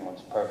think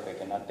everyone's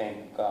perfect, and I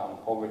think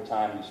over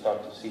time you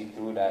start to see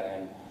through that,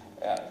 and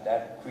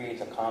that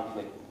creates a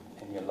conflict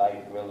in your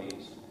life. Really,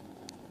 is,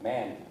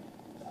 man,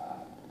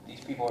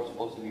 these people are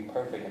supposed to be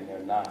perfect and they're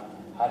not.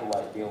 How do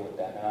I deal with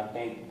that? And I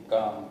think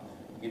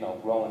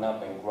growing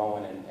up and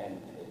growing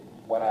and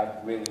what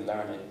I've really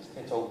learned is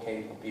it's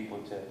okay for people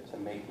to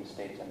make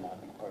mistakes and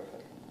not be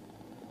perfect.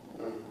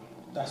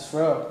 That's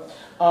real.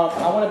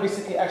 I want to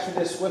basically ask you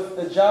this: with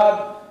the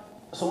job,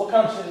 so what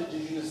kind of position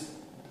did you just?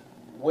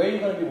 Where are you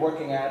going to be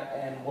working at,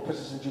 and what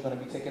positions you're going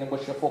to be taking, and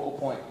what's your focal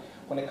point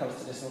when it comes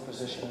to this new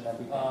position and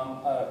everything?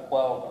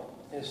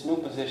 This new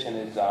position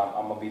is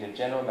I'm going to be the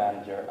general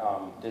manager.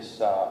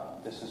 This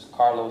is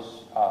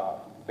Carlos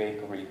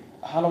Bakery.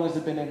 How long has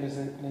it been in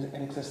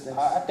existence?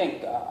 I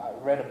think I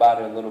read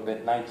about it a little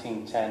bit,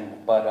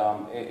 1910, but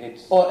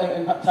it's... Oh,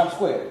 in Times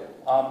Square?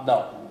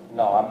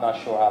 No, I'm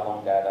not sure how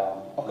long that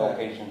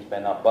location's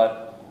been up,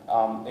 but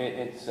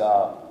it's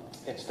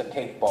the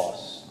Cake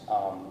Boss.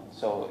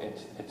 So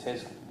it's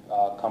his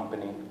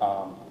company,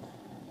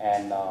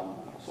 and...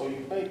 So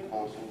you bake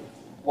also?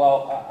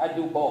 Well, I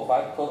do both.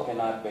 I cook and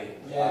I bake.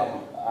 Yeah.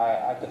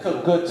 I could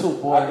cook good too,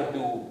 boy. I could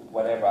do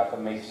whatever. I could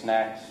make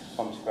snacks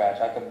from scratch.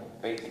 I could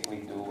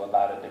basically do a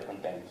lot of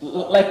different things.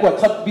 Like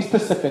what? Be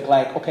specific.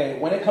 Like, okay,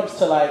 when it comes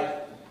to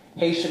like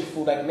Haitian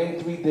food, like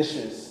name 3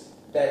 dishes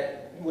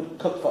that you would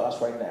cook for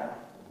us right now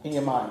in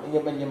your mind.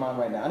 In your mind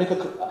right now. I need to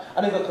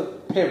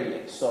cook.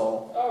 Period.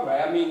 So. All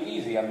right.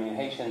 Easy.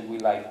 Haitians, we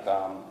like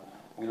our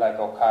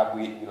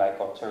cabri, we like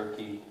our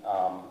turkey.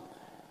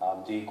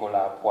 Dico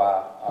la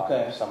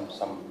pois,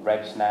 some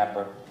red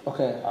snapper.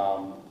 Okay.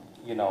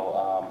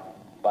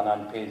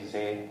 Banan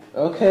peze.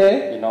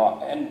 Okay.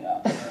 And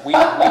we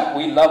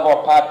love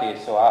our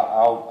pate, so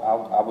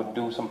I would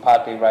do some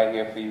pate right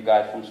here for you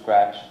guys from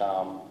scratch.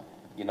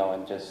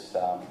 And just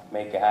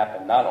make it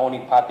happen. Not only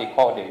pate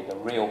corde, the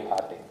real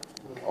pate.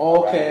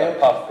 Okay. Right? The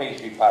puff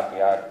pastry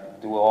pate, I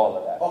do all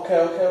of that.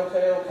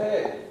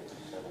 Okay.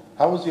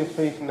 How is your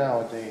faith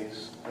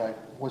nowadays? Like,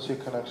 what's your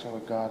connection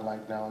with God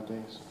like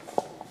nowadays?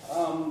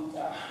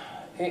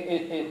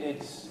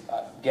 It's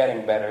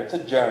getting better. It's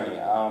a journey,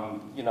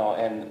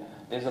 and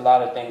there's a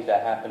lot of things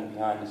that happen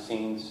behind the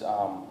scenes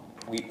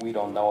we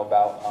don't know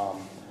about.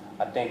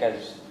 I think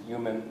as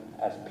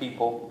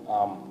people,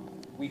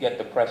 we get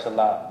depressed a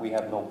lot. We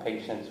have no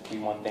patience. We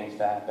want things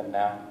to happen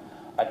now.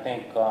 I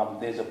think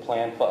there's a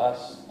plan for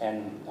us,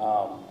 and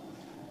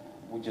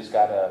we just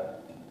gotta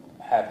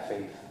have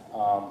faith.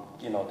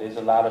 There's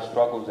a lot of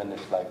struggles in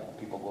this life.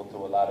 People go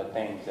through a lot of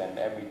things, and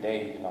every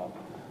day,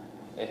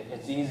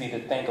 it's easy to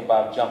think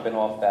about jumping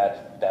off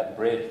that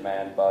bridge,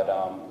 man, but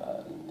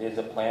there's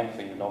a plan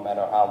for you, no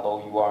matter how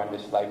low you are in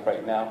this life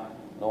right now,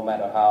 no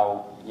matter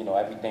how,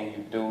 everything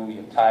you do,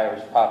 your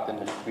tires popped in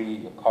the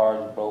street, your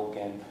car's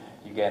broken,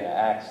 you get in an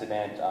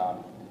accident,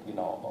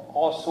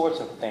 all sorts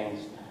of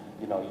things.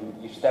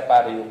 You step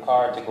out of your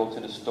car to go to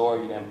the store,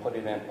 you then put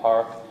it in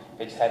park,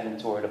 it's heading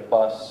toward a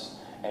bus,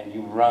 and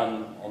you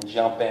run and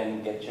jump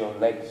in, get your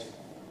legs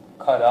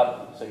cut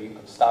up so you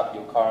can stop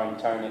your car and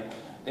turn it.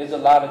 There's a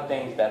lot of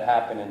things that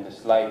happen in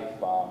this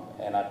life,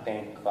 and I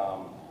think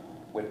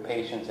with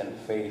patience and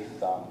faith,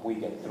 we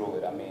get through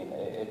it.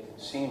 It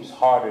seems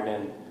harder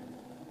than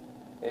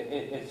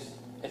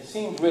it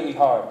seems really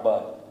hard,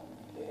 but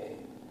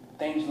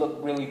things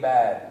look really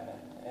bad.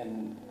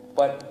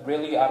 But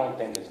really, I don't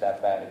think it's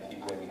that bad if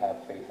you really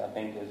have faith. I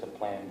think there's a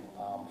plan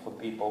for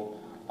people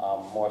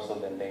more so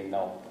than they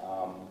know.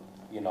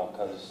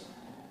 Because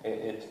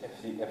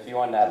if you're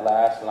on that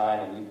last line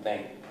and you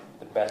think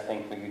the best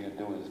thing for you to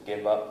do is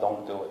give up,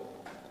 don't do it,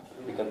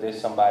 because there's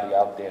somebody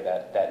out there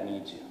that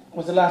needs you. When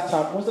was the last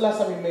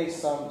time you made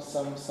some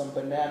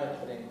banana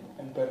pudding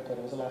and bread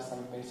pudding? When was the last time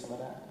you made some of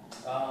that?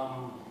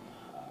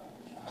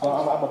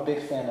 I'm a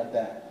big fan of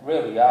that.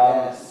 Really?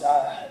 Yes.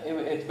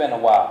 It's been a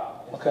while.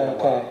 Okay.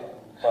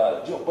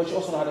 But you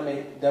also know how to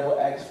make deviled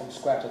eggs from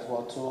scratch as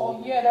well too.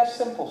 Oh yeah, that's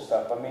simple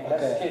stuff.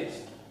 That's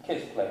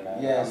kids play,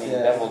 man. Yes.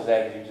 Deviled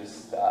eggs, you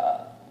just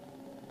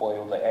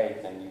boil the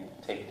eggs and you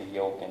take the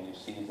yolk and you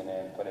season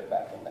it and put it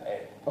back in the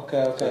egg.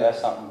 Okay. So that's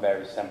something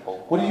very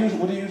simple. What do you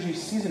usually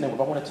season it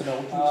with? I wanted to know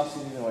what you usually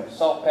season it with.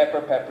 Salt,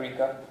 pepper,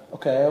 paprika.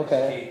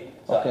 Okay.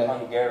 It's a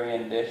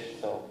Hungarian dish,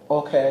 so.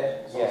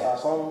 Okay. Yeah.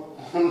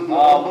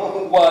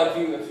 Well,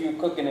 if you're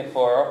cooking it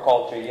for our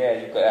culture, yeah,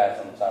 you could add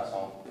some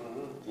sazon.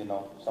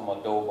 Some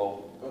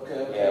adobo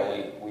Okay.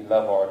 Yeah, we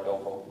love our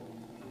adobo.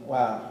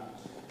 Wow.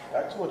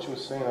 Back to what you were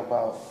saying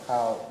about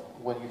how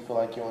when you feel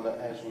like you're on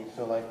the edge and you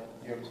feel like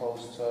you're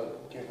close to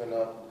giving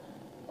up,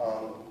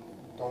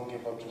 don't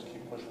give up, just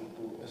keep pushing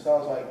through. It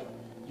sounds like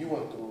you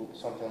went through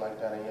something like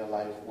that in your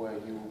life where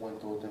you went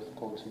through a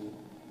difficulty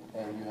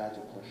and you had to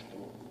push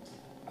through.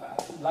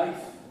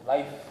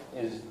 Life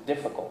is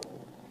difficult.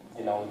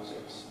 You know,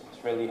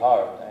 it's really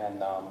hard,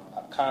 and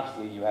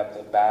constantly you have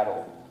to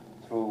battle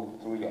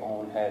through your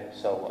own head.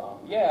 So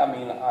yeah, I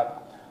mean,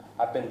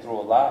 I've been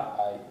through a lot.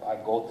 I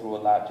go through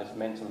a lot just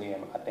mentally,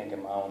 and I think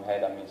in my own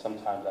head. I mean,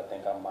 sometimes I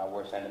think I'm my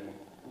worst enemy.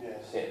 Yeah.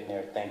 Sitting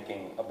there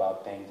thinking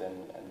about things and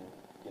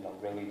you know,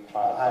 really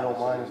trying to. I don't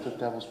mind it's the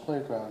devil's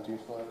playground. Do you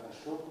feel like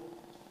that's true?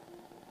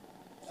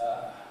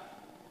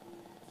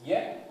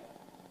 Yeah.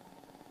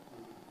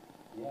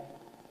 Yeah.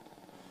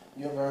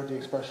 You ever heard the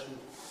expression,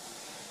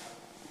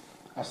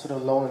 I sit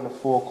alone in the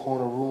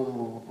four-corner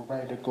room,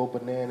 ready to go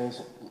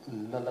bananas,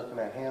 not looking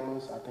at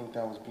hammers? I think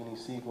that was Beanie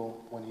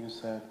Siegel when he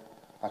said,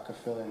 I could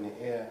feel it in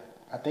the air.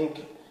 I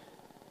think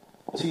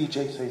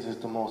TJ says this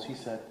the most. He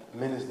said,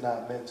 men is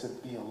not meant to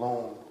be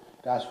alone.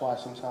 That's why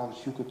sometimes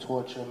you could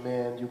torture a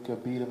man, you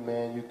could beat a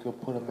man, you could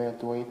put a man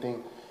through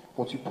anything.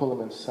 Once you pull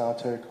him in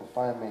solitary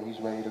confinement, he's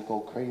ready to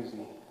go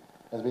crazy.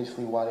 That's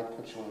basically why they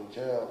put you in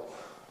jail.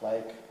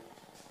 Like,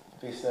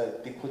 they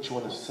said they put you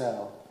in a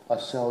cell. A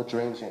cell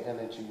drains your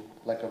energy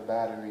like a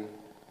battery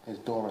is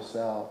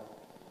Duracell.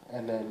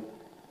 And then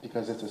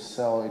because it's a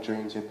cell, it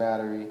drains your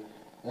battery.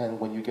 And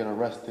when you get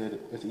arrested,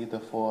 it's either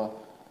for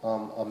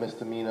a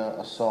misdemeanor,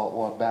 assault,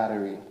 or a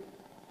battery.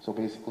 So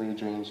basically it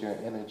drains your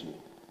energy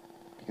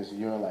because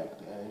you're like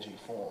the energy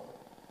form.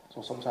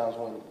 So sometimes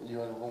when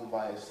you're in a room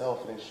by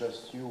yourself and it's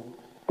just you,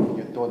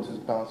 your thoughts is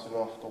bouncing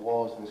off the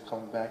walls and it's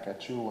coming back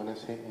at you and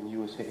it's hitting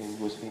you, it's hitting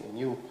you, it's hitting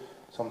you.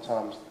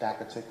 Sometimes that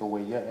could take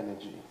away your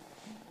energy.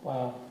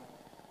 Wow.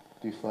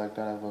 Do you feel like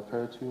that ever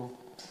occurred to you?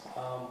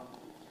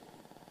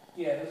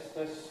 Yeah,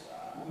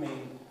 I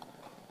mean,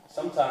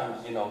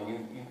 sometimes, you know,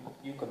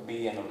 you could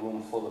be in a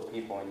room full of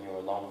people and you're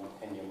alone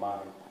in your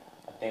mind.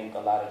 I think a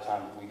lot of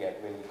times we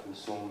get really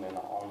consumed in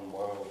our own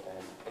world,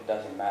 and it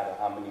doesn't matter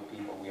how many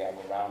people we have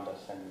around us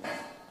and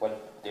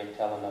what they're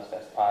telling us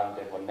that's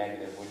positive or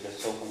negative. We're just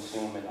so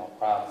consumed in our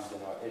problems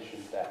and our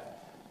issues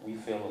that we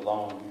feel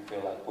alone. We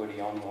feel like we're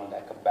the only one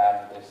that could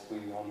battle this. We're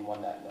the only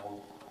one that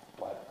knows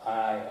what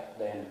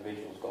the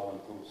individual, is going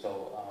through.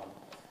 So,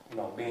 you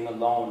know, being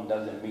alone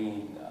doesn't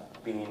mean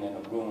being in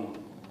a room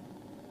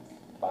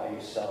by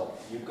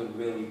yourself. You could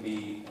really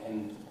be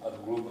in a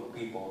group of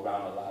people,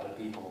 around a lot of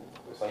people,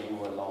 but you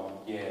were alone.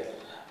 Yeah.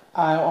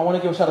 I want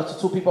to give a shout out to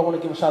two people. I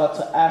want to give a shout out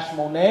to Ash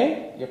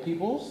Monet, your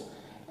peoples,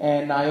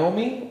 and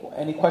Naomi.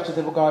 Any questions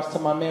in regards to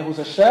my man who's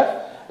a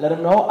chef? Let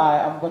him know.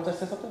 I'm going to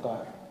say something. Go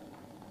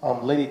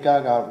ahead. Lady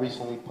Gaga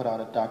recently put out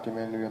a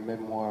documentary, a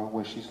memoir,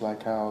 where she's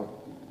like how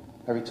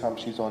every time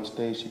she's on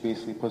stage, she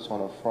basically puts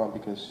on a front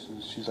because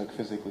she's like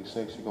physically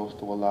sick. She goes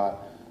through a lot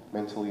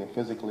mentally and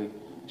physically.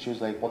 She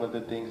was like, one of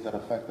the things that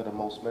affected her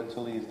most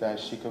mentally is that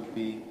she could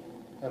be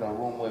in a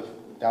room with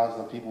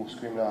thousands of people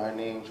screaming out her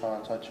name,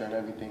 trying to touch her and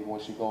everything. When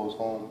she goes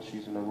home,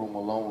 she's in a room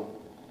alone,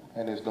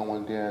 and there's no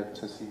one there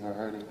to see her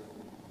hurting.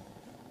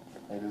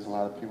 Like, there's a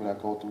lot of people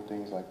that go through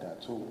things like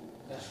that too.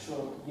 That's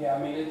true. Yeah,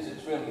 I mean,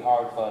 it's really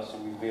hard for us to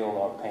reveal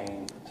our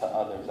pain to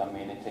others. I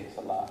mean, it takes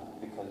a lot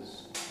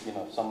because, you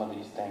know, some of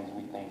these things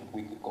we think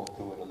we could go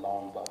through it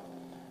alone, but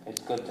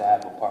it's good to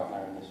have a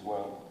partner in this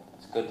world.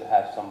 It's good to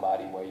have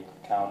somebody where you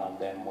can count on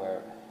them,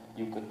 where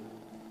you could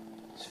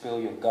spill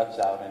your guts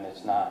out and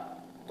it's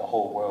not the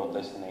whole world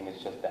listening,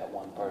 it's just that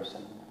one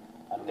person.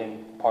 I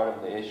think part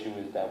of the issue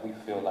is that we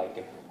feel like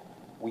if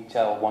we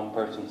tell one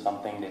person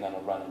something, they're going to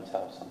run and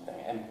tell something.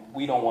 And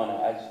we don't want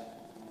to, as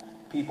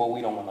people,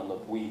 we don't want to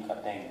look weak. I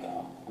think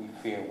we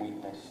fear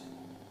weakness.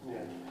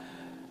 Yeah.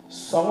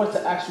 So I wanted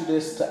to ask you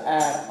this to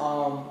add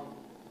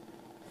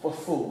for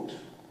food.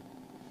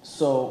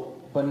 So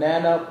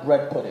banana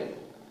bread pudding.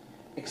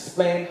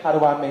 Explain, how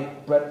do I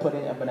make bread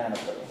pudding and banana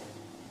pudding?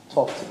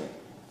 Talk to me.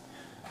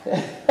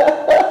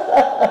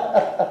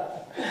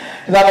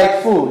 Because I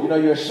like food. You know,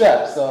 you're a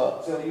chef,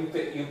 so. So you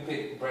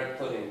pick bread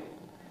pudding.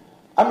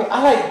 I mean,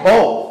 I like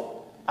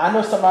both. I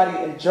know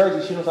somebody in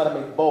Jersey, she knows how to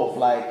make both,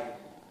 like,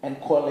 in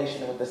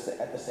correlation with this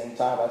at the same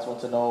time. I just want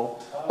to know.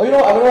 Oh, you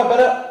know what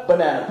better?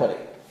 Banana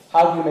pudding.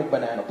 How do you make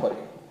banana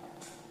pudding?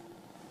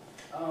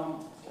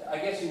 I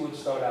guess you would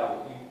start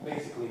out, you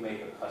basically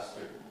make a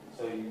custard.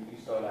 So you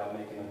start out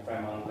making a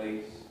creme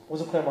anglaise.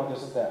 What's a creme anglaise?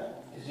 What's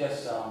that? It's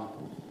just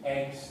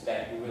eggs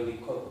that you really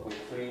cook with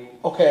cream,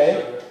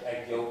 Okay. sugar,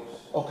 egg yolks.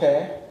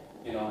 Okay.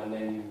 You know, and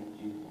then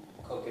you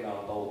cook it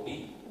on low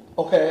heat.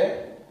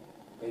 Okay.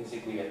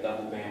 Basically a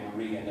double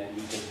bain-marie, and then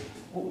you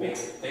can make it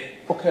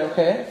thick.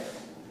 Okay.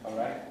 All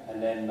right,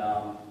 and then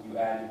you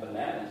add your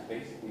bananas.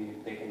 Basically, you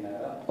thicken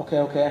that up. Okay.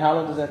 And how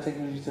long does that take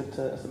you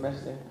to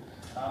semester?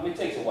 It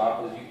takes a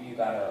while because you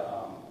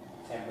gotta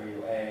temper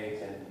your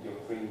eggs and your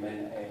cream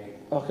in the egg.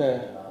 Okay.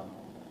 And,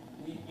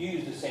 you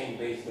use the same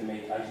base to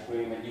make ice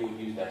cream, and you would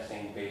use that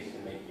same base to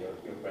make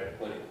your bread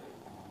pudding.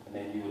 And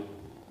then you would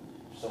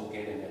soak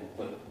it and then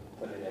put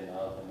it in the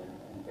oven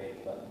and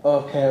bake. But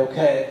Okay.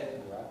 right.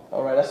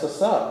 All right, that's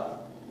what's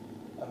up.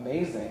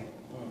 Amazing.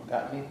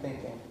 Got me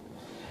thinking.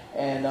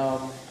 And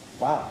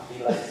wow.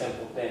 He likes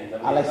simple things.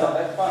 I like some-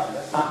 that's fine.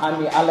 That's fine. I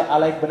mean, I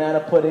like banana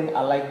pudding.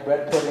 I like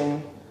bread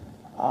pudding.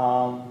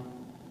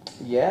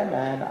 Yeah,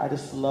 man. I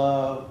just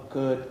love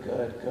good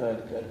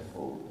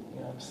food. You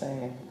know what I'm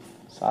saying?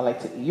 So I like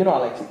to eat. You know, I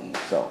like to eat.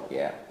 So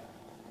yeah.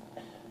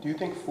 Do you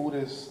think food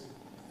is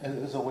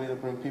a way to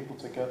bring people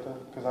together?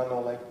 Because I know,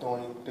 like,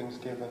 during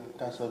Thanksgiving,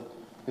 that's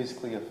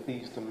basically a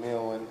feast, a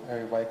meal, and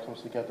everybody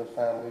comes together,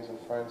 families and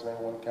friends, and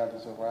everyone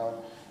gathers around.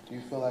 Do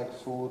you feel like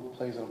food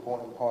plays an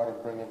important part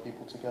of bringing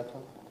people together?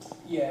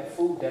 Yeah,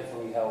 food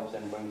definitely helps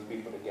and brings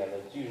people together.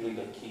 It's usually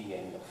the key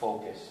and the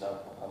focus of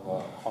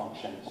a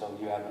function. So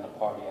you're having a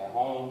party at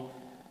home,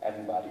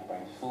 everybody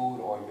brings food,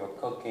 or you're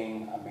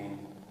cooking. I mean,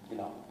 you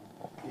know.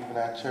 Even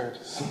at church,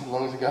 as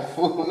long as you got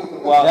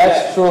food. Well,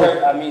 That's true.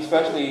 Church, I mean,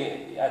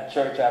 especially at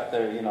church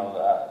after,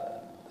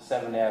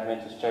 Seventh-day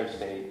Adventist church,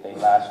 they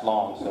last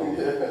long. So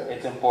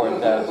it's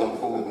important to have some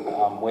food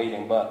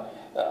waiting. But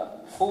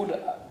food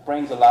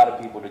brings a lot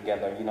of people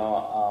together.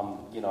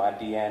 At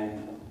the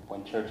end,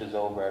 when church is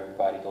over,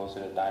 everybody goes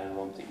to the dining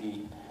room to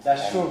eat.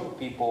 That's and true.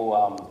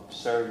 People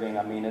serving.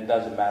 I mean, it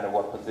doesn't matter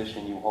what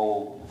position you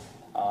hold.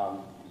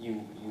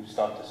 You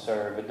start to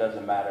serve. It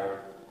doesn't matter.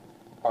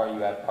 Or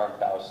you have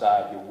parked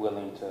outside, you're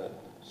willing to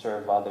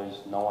serve others.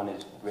 No one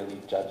is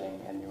really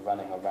judging, and you're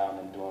running around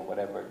and doing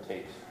whatever it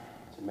takes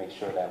to make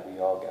sure that we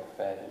all get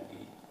fed and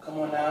eat. Come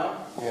on now.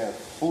 Yeah,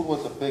 food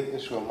was a big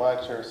issue in my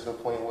church to the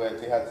point where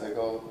they had to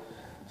go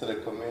to the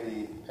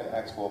committee and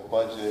ask for a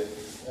budget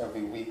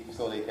every week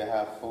so they could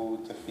have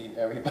food to feed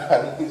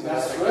everybody.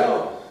 That's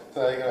real.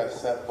 So they got a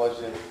set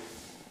budget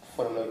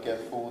for them to get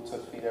food to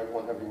feed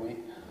everyone every week.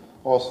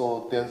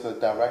 Also, there's a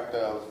director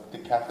of the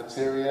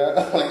cafeteria,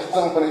 like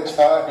someone in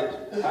charge.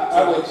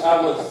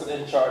 I was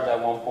in charge at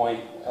one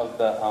point of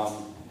the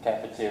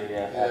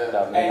cafeteria at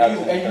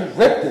And you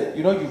ripped it.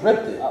 You know you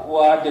ripped it.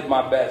 well, I did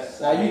my best.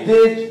 Now you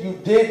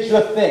did your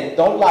thing.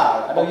 Don't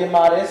lie. I know you're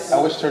modest.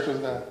 Which church was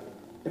that?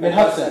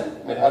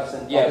 Mid-Hudson.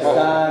 Mid-Hudson, yeah. This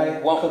guy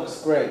One,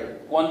 cooks great.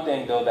 one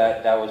thing though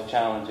that was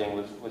challenging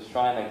was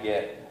trying to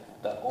get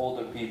the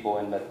older people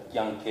and the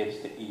young kids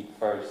to eat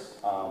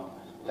first.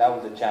 That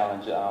was a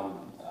challenge.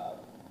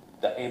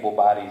 The able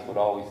bodies would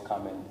always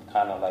come and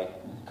kind of like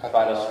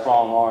try to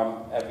strong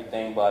arm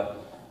everything, but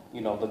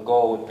the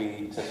goal would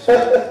be to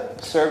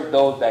serve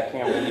those that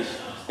can't really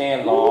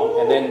stand long,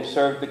 and then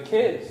serve the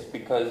kids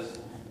because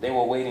they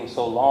were waiting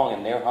so long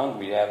and they're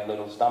hungry. They have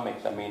little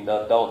stomachs. I mean,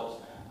 the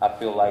adults, I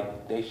feel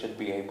like they should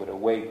be able to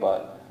wait,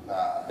 but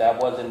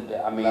that wasn't.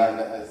 I mean,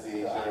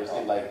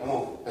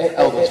 it's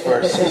elders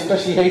first,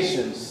 especially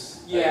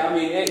Haitians. Yeah, I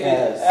mean,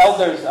 Yes.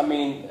 elders. I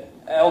mean,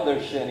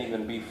 elders shouldn't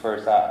even be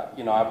first. I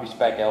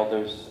respect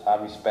elders. I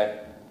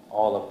respect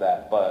all of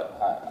that, but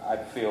I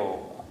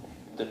feel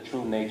the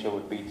true nature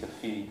would be to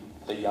feed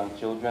the young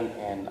children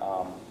and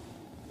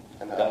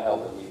the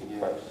elderly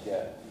first.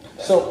 Yeah.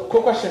 So,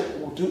 quick question: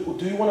 Do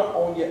you want to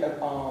own your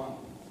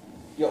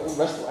own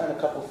restaurant and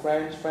a couple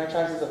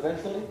franchises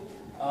eventually?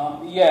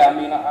 Yeah, I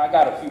mean, I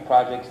got a few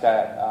projects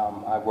that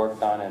I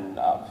worked on and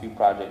a few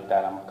projects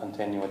that I'm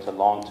continuing to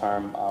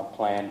long-term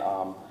plan.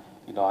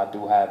 I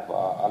do have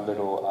a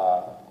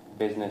little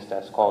business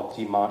that's called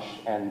Dimanche,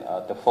 and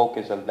the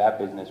focus of that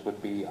business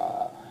would be,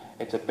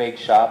 it's a bake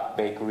shop,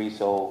 bakery,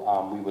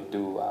 so we would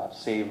do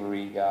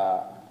savory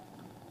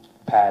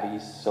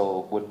patties,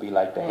 so it would be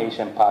like the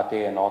Haitian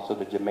pate and also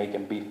the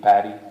Jamaican beef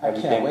patty. I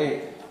can't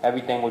wait.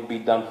 Everything would be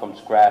done from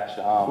scratch.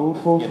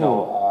 Food.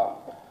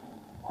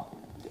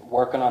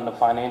 Working on the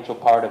financial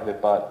part of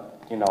it, but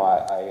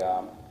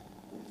I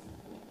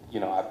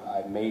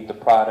made the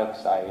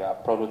products, I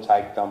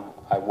prototyped them,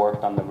 I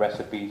worked on the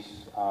recipes,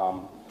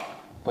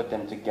 put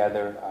them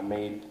together. I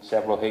made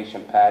several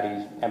Haitian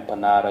patties,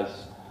 empanadas,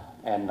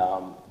 and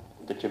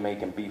the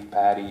Jamaican beef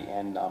patty,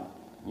 and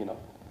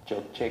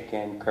jerk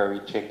chicken, curry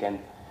chicken.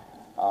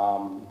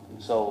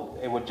 So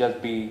it would just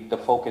be, the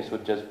focus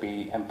would just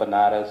be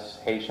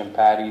empanadas, Haitian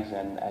patties,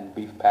 and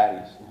beef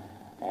patties.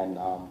 And,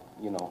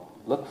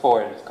 look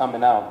for it. It's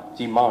coming out.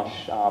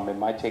 Dimanche. It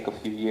might take a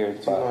few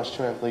years, but Dimanche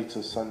translates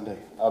to Sunday.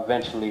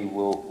 eventually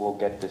we'll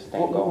get this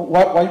thing going.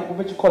 Why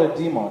would you call it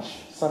Dimanche,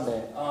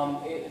 Sunday?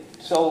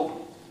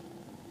 So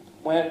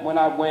when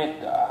I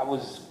went, I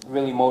was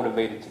really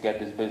motivated to get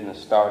this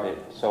business started.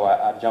 So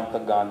I jumped the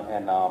gun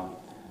and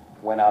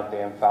went out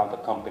there and found a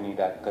company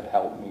that could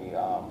help me,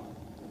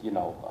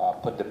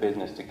 put the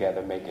business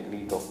together, make it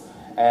legal.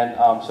 And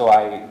so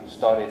I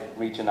started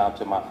reaching out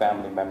to my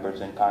family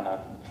members and kind of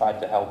tried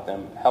to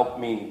help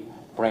me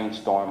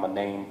brainstorm a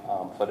name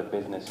for the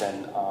business.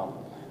 And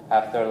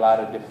after a lot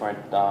of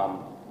different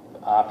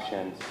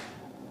options,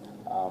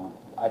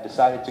 I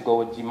decided to go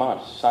with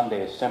Dimanche.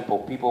 Sunday is simple.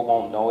 People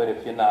won't know it.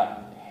 If you're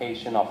not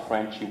Haitian or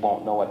French, you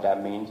won't know what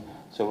that means.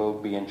 So it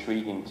would be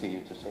intriguing to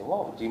you to say,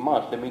 whoa,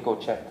 Dimanche, let me go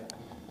check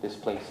this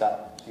place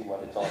out, see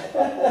what it's all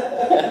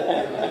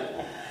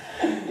about.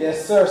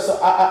 Yes, sir. So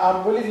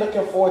I'm really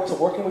looking forward to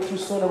working with you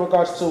soon in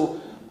regards to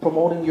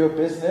promoting your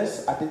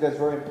business. I think that's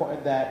very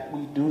important that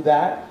we do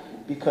that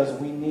because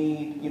we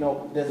need,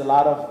 there's a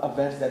lot of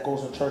events that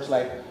goes in church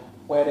like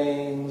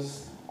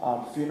weddings,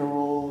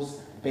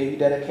 funerals, baby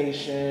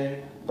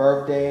dedication,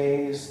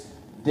 birthdays,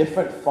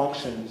 different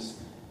functions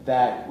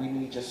that we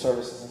need your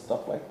services and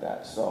stuff like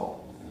that. So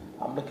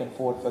I'm looking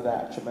forward for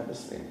that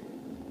tremendously.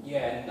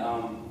 Yeah,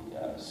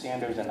 and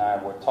Sanders and I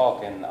were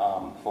talking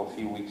for a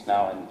few weeks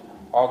now, and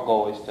our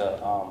goal is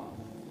to,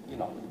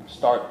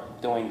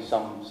 start doing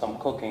some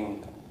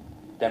cooking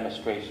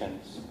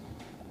demonstrations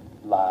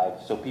live,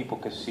 so people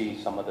could see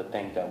some of the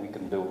things that we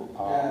can do.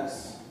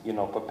 Yes.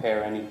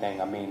 Prepare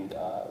anything. I mean,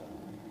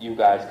 you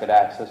guys could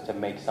ask us to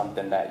make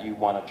something that you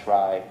want to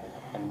try,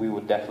 and we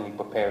would definitely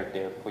prepare it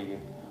there for you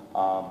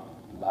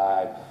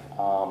live.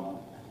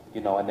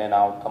 And then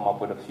I'll come up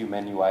with a few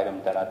menu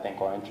items that I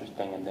think are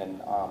interesting, and then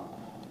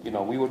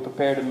we would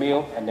prepare the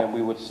meal, and then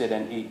we would sit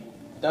and eat.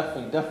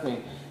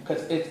 Definitely,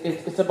 because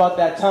it's about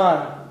that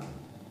time.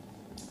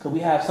 Because we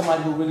have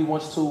somebody who really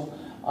wants to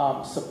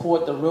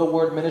support the Real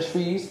Word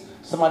Ministries,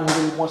 somebody who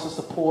really wants to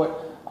support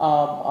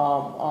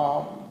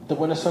the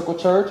Winter Circle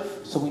Church.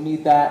 So we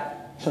need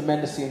that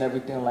tremendously and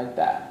everything like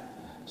that.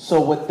 So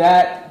with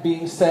that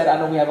being said, I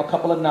know we have a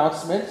couple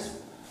announcements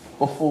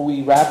before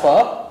we wrap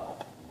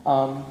up.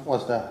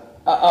 What's that?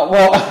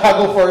 Well,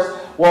 I'll go first.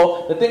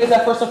 Well, the thing is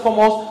that first and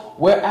foremost,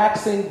 we're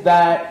asking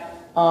that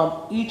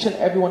each and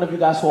every one of you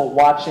guys who are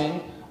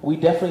watching, we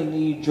definitely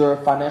need your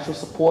financial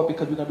support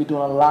because we're going to be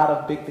doing a lot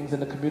of big things in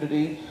the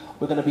community.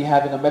 We're going to be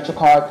having a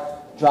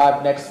MetroCard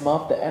drive next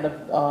month, the end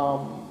of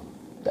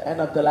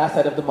the last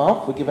night of the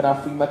month. We're giving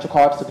out free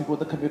MetroCards to people in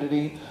the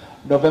community.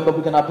 November,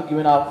 we're going to be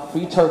giving out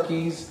free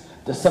turkeys.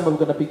 December, we're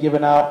going to be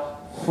giving out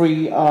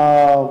free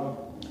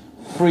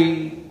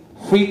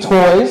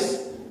toys.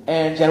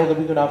 And January, we're going to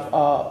be giving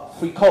out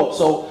free coats.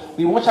 So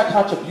we want your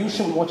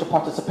contribution. We want your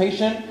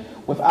participation.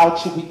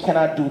 Without you, we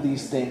cannot do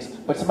these things.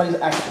 But somebody's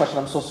asked a question.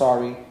 I'm so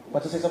sorry.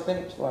 Want to say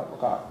something?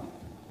 God.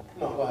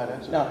 No, go ahead.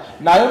 Answer. Now,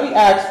 Naomi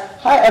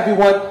asks, hi,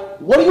 everyone.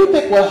 What do you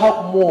think will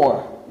help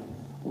more?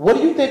 What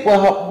do you think will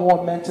help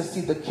more men to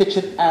see the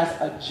kitchen as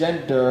a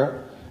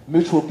gender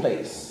mutual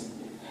place?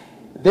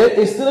 There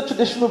is still a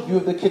traditional view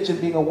of the kitchen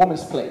being a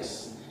woman's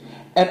place.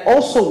 And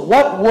also,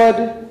 what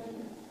would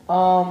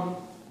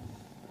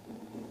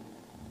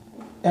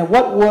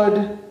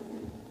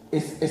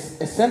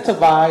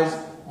incentivize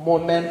more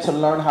men to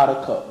learn how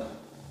to cook?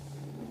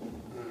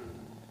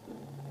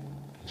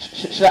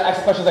 Should I ask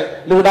a question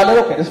like,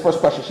 okay, this is the first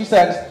question. She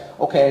says,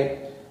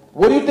 okay,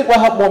 what do you think will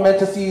help more men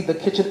to see the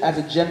kitchen as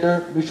a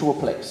gender mutual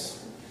place?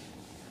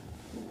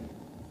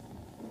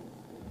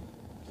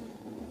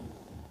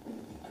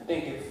 I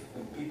think if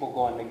people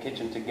go in the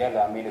kitchen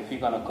together, I mean, if you're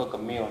going to cook a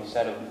meal,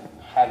 instead of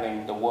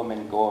having the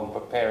woman go and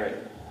prepare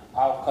it,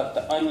 I'll cut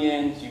the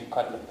onions, you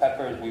cut the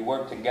peppers, we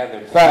work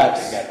together to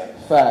Facts. eat together.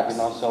 Facts.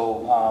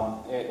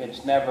 So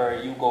it's never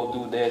you go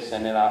do this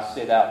and then I'll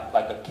sit out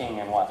like a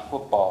king and watch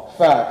football.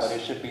 Facts. But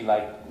it should be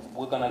like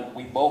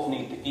we both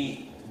need to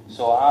eat.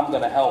 So I'm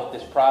gonna help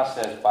this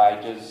process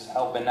by just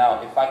helping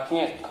out. If I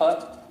can't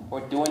cut or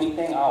do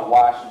anything, I'll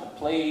wash the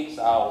plates,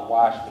 I'll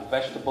wash the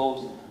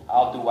vegetables,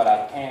 I'll do what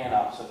I can,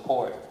 I'll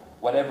support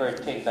whatever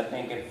it takes. I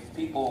think if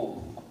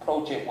people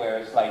approach it where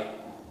it's like,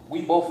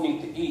 we both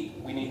need to eat.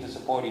 We need to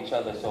support each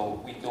other. So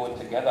we do it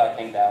together. I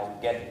think that will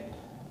get,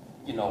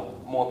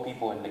 more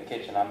people in the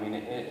kitchen. I mean,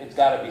 it's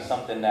got to be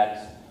something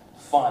that's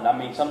fun. I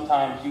mean,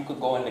 sometimes you could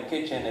go in the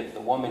kitchen if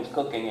the woman's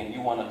cooking and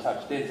you want to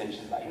touch this, and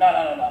she's like,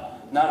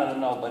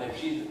 no. But if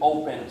she's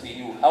open to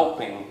you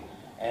helping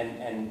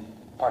and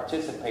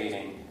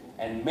participating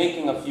and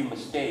making a few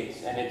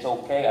mistakes, and it's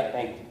okay, I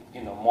think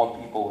more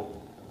people.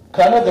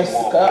 Cause I know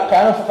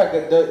for the fact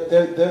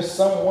that there's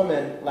some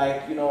women,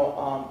 like,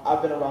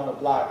 I've been around the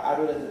block, I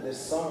realize that there's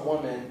some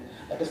women,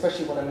 like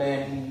especially when a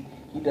man,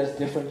 he does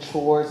different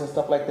chores and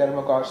stuff like that in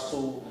regards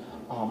to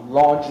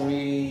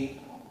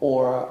laundry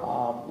or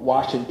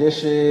washing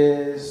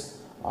dishes,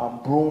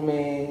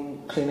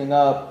 brooming, cleaning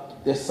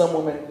up. There's some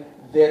women,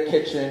 their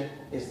kitchen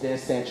is their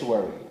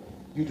sanctuary.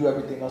 You do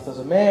everything else as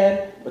a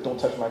man, but don't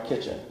touch my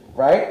kitchen,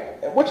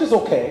 right? Which is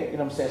okay, you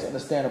know what I'm saying, it's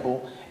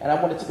understandable. And I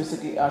wanted to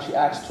basically, she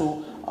asked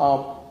too,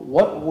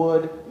 what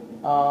would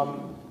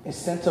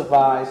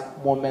incentivize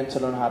more men to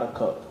learn how to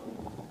cook?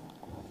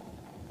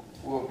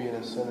 What would be an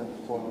incentive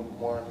for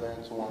more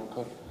men to want to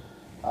cook?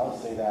 I would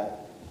say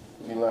that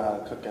if you learn how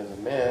to cook as a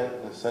man,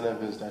 the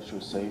incentive is that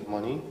you'll save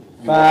money.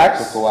 You Facts. won't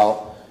have to go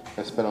out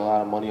and spend a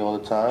lot of money all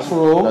the time.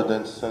 True. Another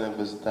incentive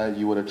is that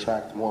you would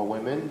attract more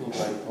women.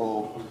 You're like,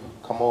 oh,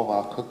 come over,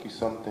 I'll cook you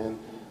something,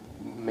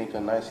 make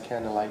a nice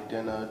candlelight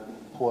dinner,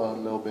 pour a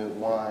little bit of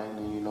wine,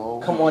 and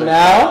Come on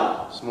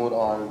now. Smooth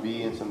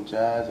R&B and some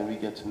jazz, and we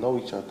get to know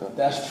each other.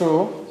 That's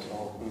true.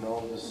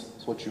 So,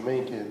 it's what you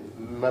make it.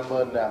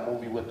 Remember that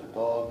movie with the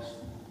dogs?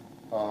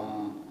 What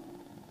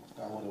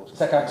it was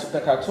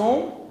The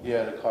cartoon?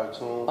 Yeah, the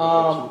cartoon with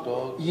the two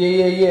dogs.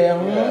 Yeah.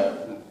 Mm-hmm.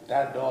 Yeah,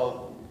 that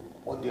dog,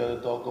 what the other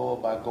dog go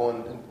by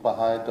going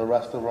behind the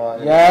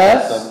restaurant.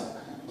 Yes.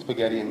 And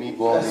spaghetti and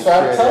meatballs. That's what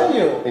I'm telling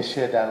you. They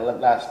shared that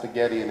last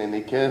spaghetti and then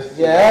they kissed.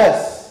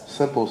 Yes.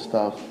 Simple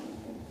stuff.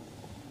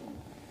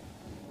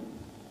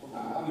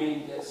 I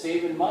mean,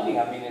 saving money,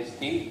 I mean, it's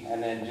deep,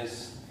 and then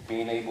just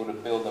being able to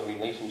build a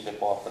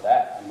relationship off of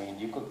that. I mean,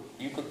 you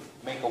could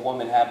make a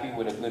woman happy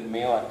with a good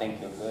meal. I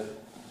think you're good.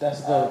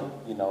 That's good.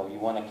 You know, you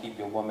want to keep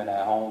your woman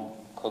at home,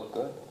 cook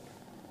good.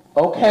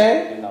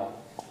 Okay. You know,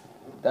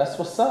 That's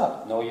what's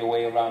up. know your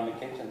way around the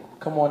kitchen.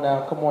 Come on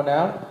now.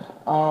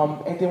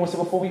 Anything you want to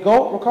say before we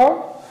go,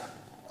 Ricardo?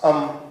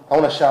 I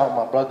want to shout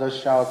out my brother.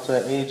 Shout out to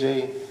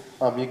AJ.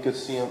 You could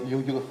see him.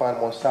 You can find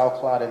him on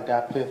SoundCloud and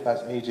Dat Piff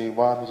as AJ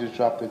Ron. He just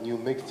dropped a new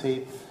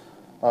mixtape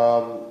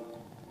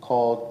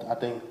called, I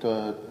think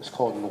it's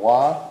called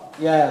Noir.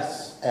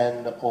 Yes.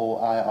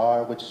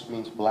 Noir, which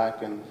means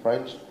black in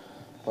French.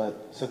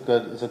 But it's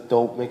a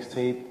dope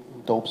mixtape,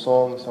 dope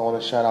songs. I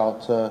want to shout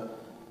out to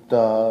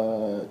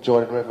the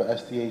Jordan River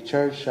SDA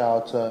Church.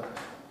 Shout out to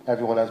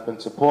everyone that's been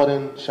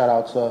supporting. Shout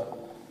out to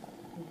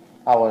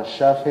our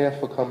chef here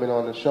for coming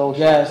on the show.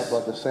 Shout out to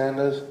Brother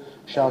Sanders.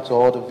 Shout out to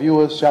all the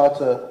viewers. Shout out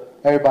to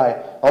everybody.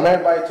 I want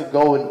everybody to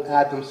go and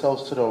add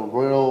themselves to the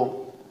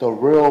Real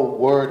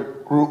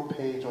Word group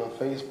page on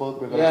Facebook.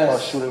 We're going to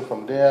start shooting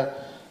from there.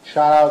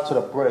 Shout out to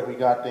the Brick. We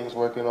got things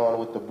working on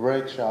with the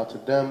Brick. Shout out to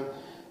them.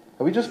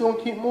 And we just going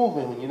to keep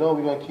moving. You know,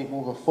 we're going to keep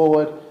moving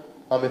forward.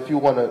 If you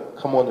want to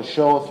come on the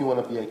show, if you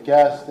want to be a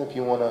guest, if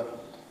you want to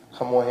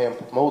come on here and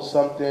promote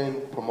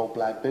something, promote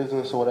black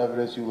business or whatever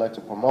it is you like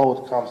to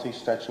promote,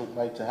 conversations that you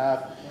like to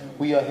have,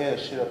 we are here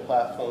to share a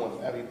platform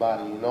with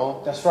everybody, you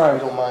know? That's right. We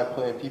don't mind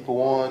putting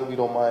people on. We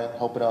don't mind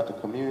helping out the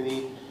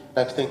community.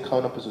 Next thing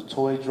coming up is a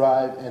toy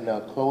drive and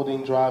a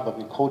clothing drive,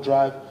 coat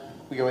drive.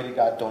 We already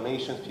got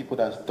donations, people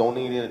that's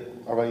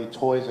donated already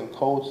toys and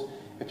coats.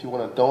 If you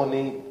want to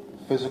donate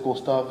physical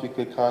stuff, you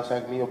could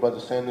contact me or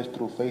Brother Sanders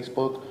through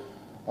Facebook.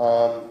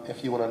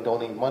 If you want to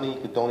donate money, you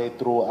could donate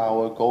through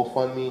our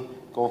GoFundMe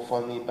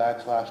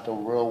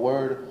 /The Real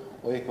Word,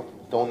 or you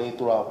could donate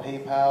through our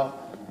PayPal,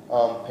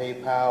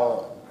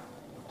 PayPal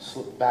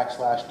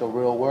 /The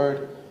Real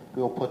Word.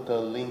 We'll put the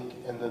link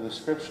in the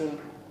description,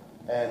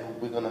 and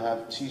we're going to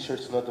have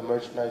t-shirts and other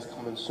merchandise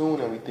coming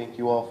soon, and we thank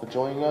you all for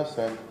joining us,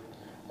 and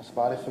that's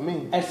about it for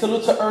me. And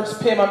salute to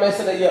Ernst P. My man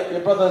said that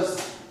your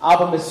brother's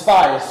album is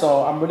fire,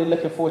 so I'm really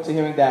looking forward to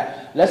hearing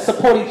that. Let's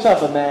support each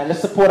other, man.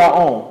 Let's support our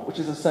own, which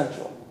is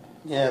essential.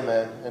 Yeah,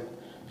 man. And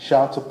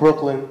shout out to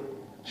Brooklyn.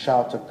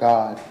 Shout out to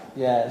God.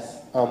 Yes.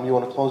 You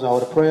want to close out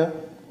with a prayer?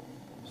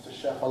 Mr.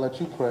 Chef, I'll let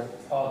you pray.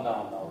 Oh,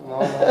 no.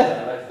 Let's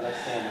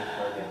stand this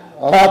for again.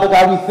 Father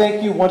God, we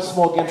thank you once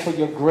more again for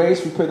your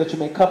grace. We pray that you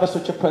may cover us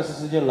with your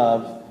presence and your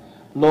love.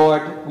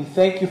 Lord, we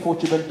thank you for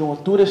what you've been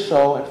doing through this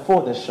show and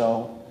for this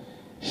show.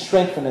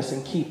 Strengthen us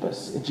and keep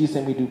us. In Jesus'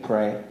 name we do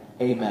pray.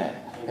 Amen.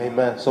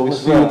 Amen. So we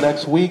see you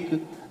next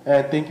week.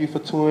 And thank you for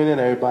tuning in,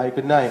 everybody.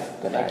 Good night.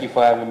 Thank you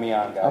for having me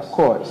on, guys. Of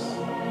course.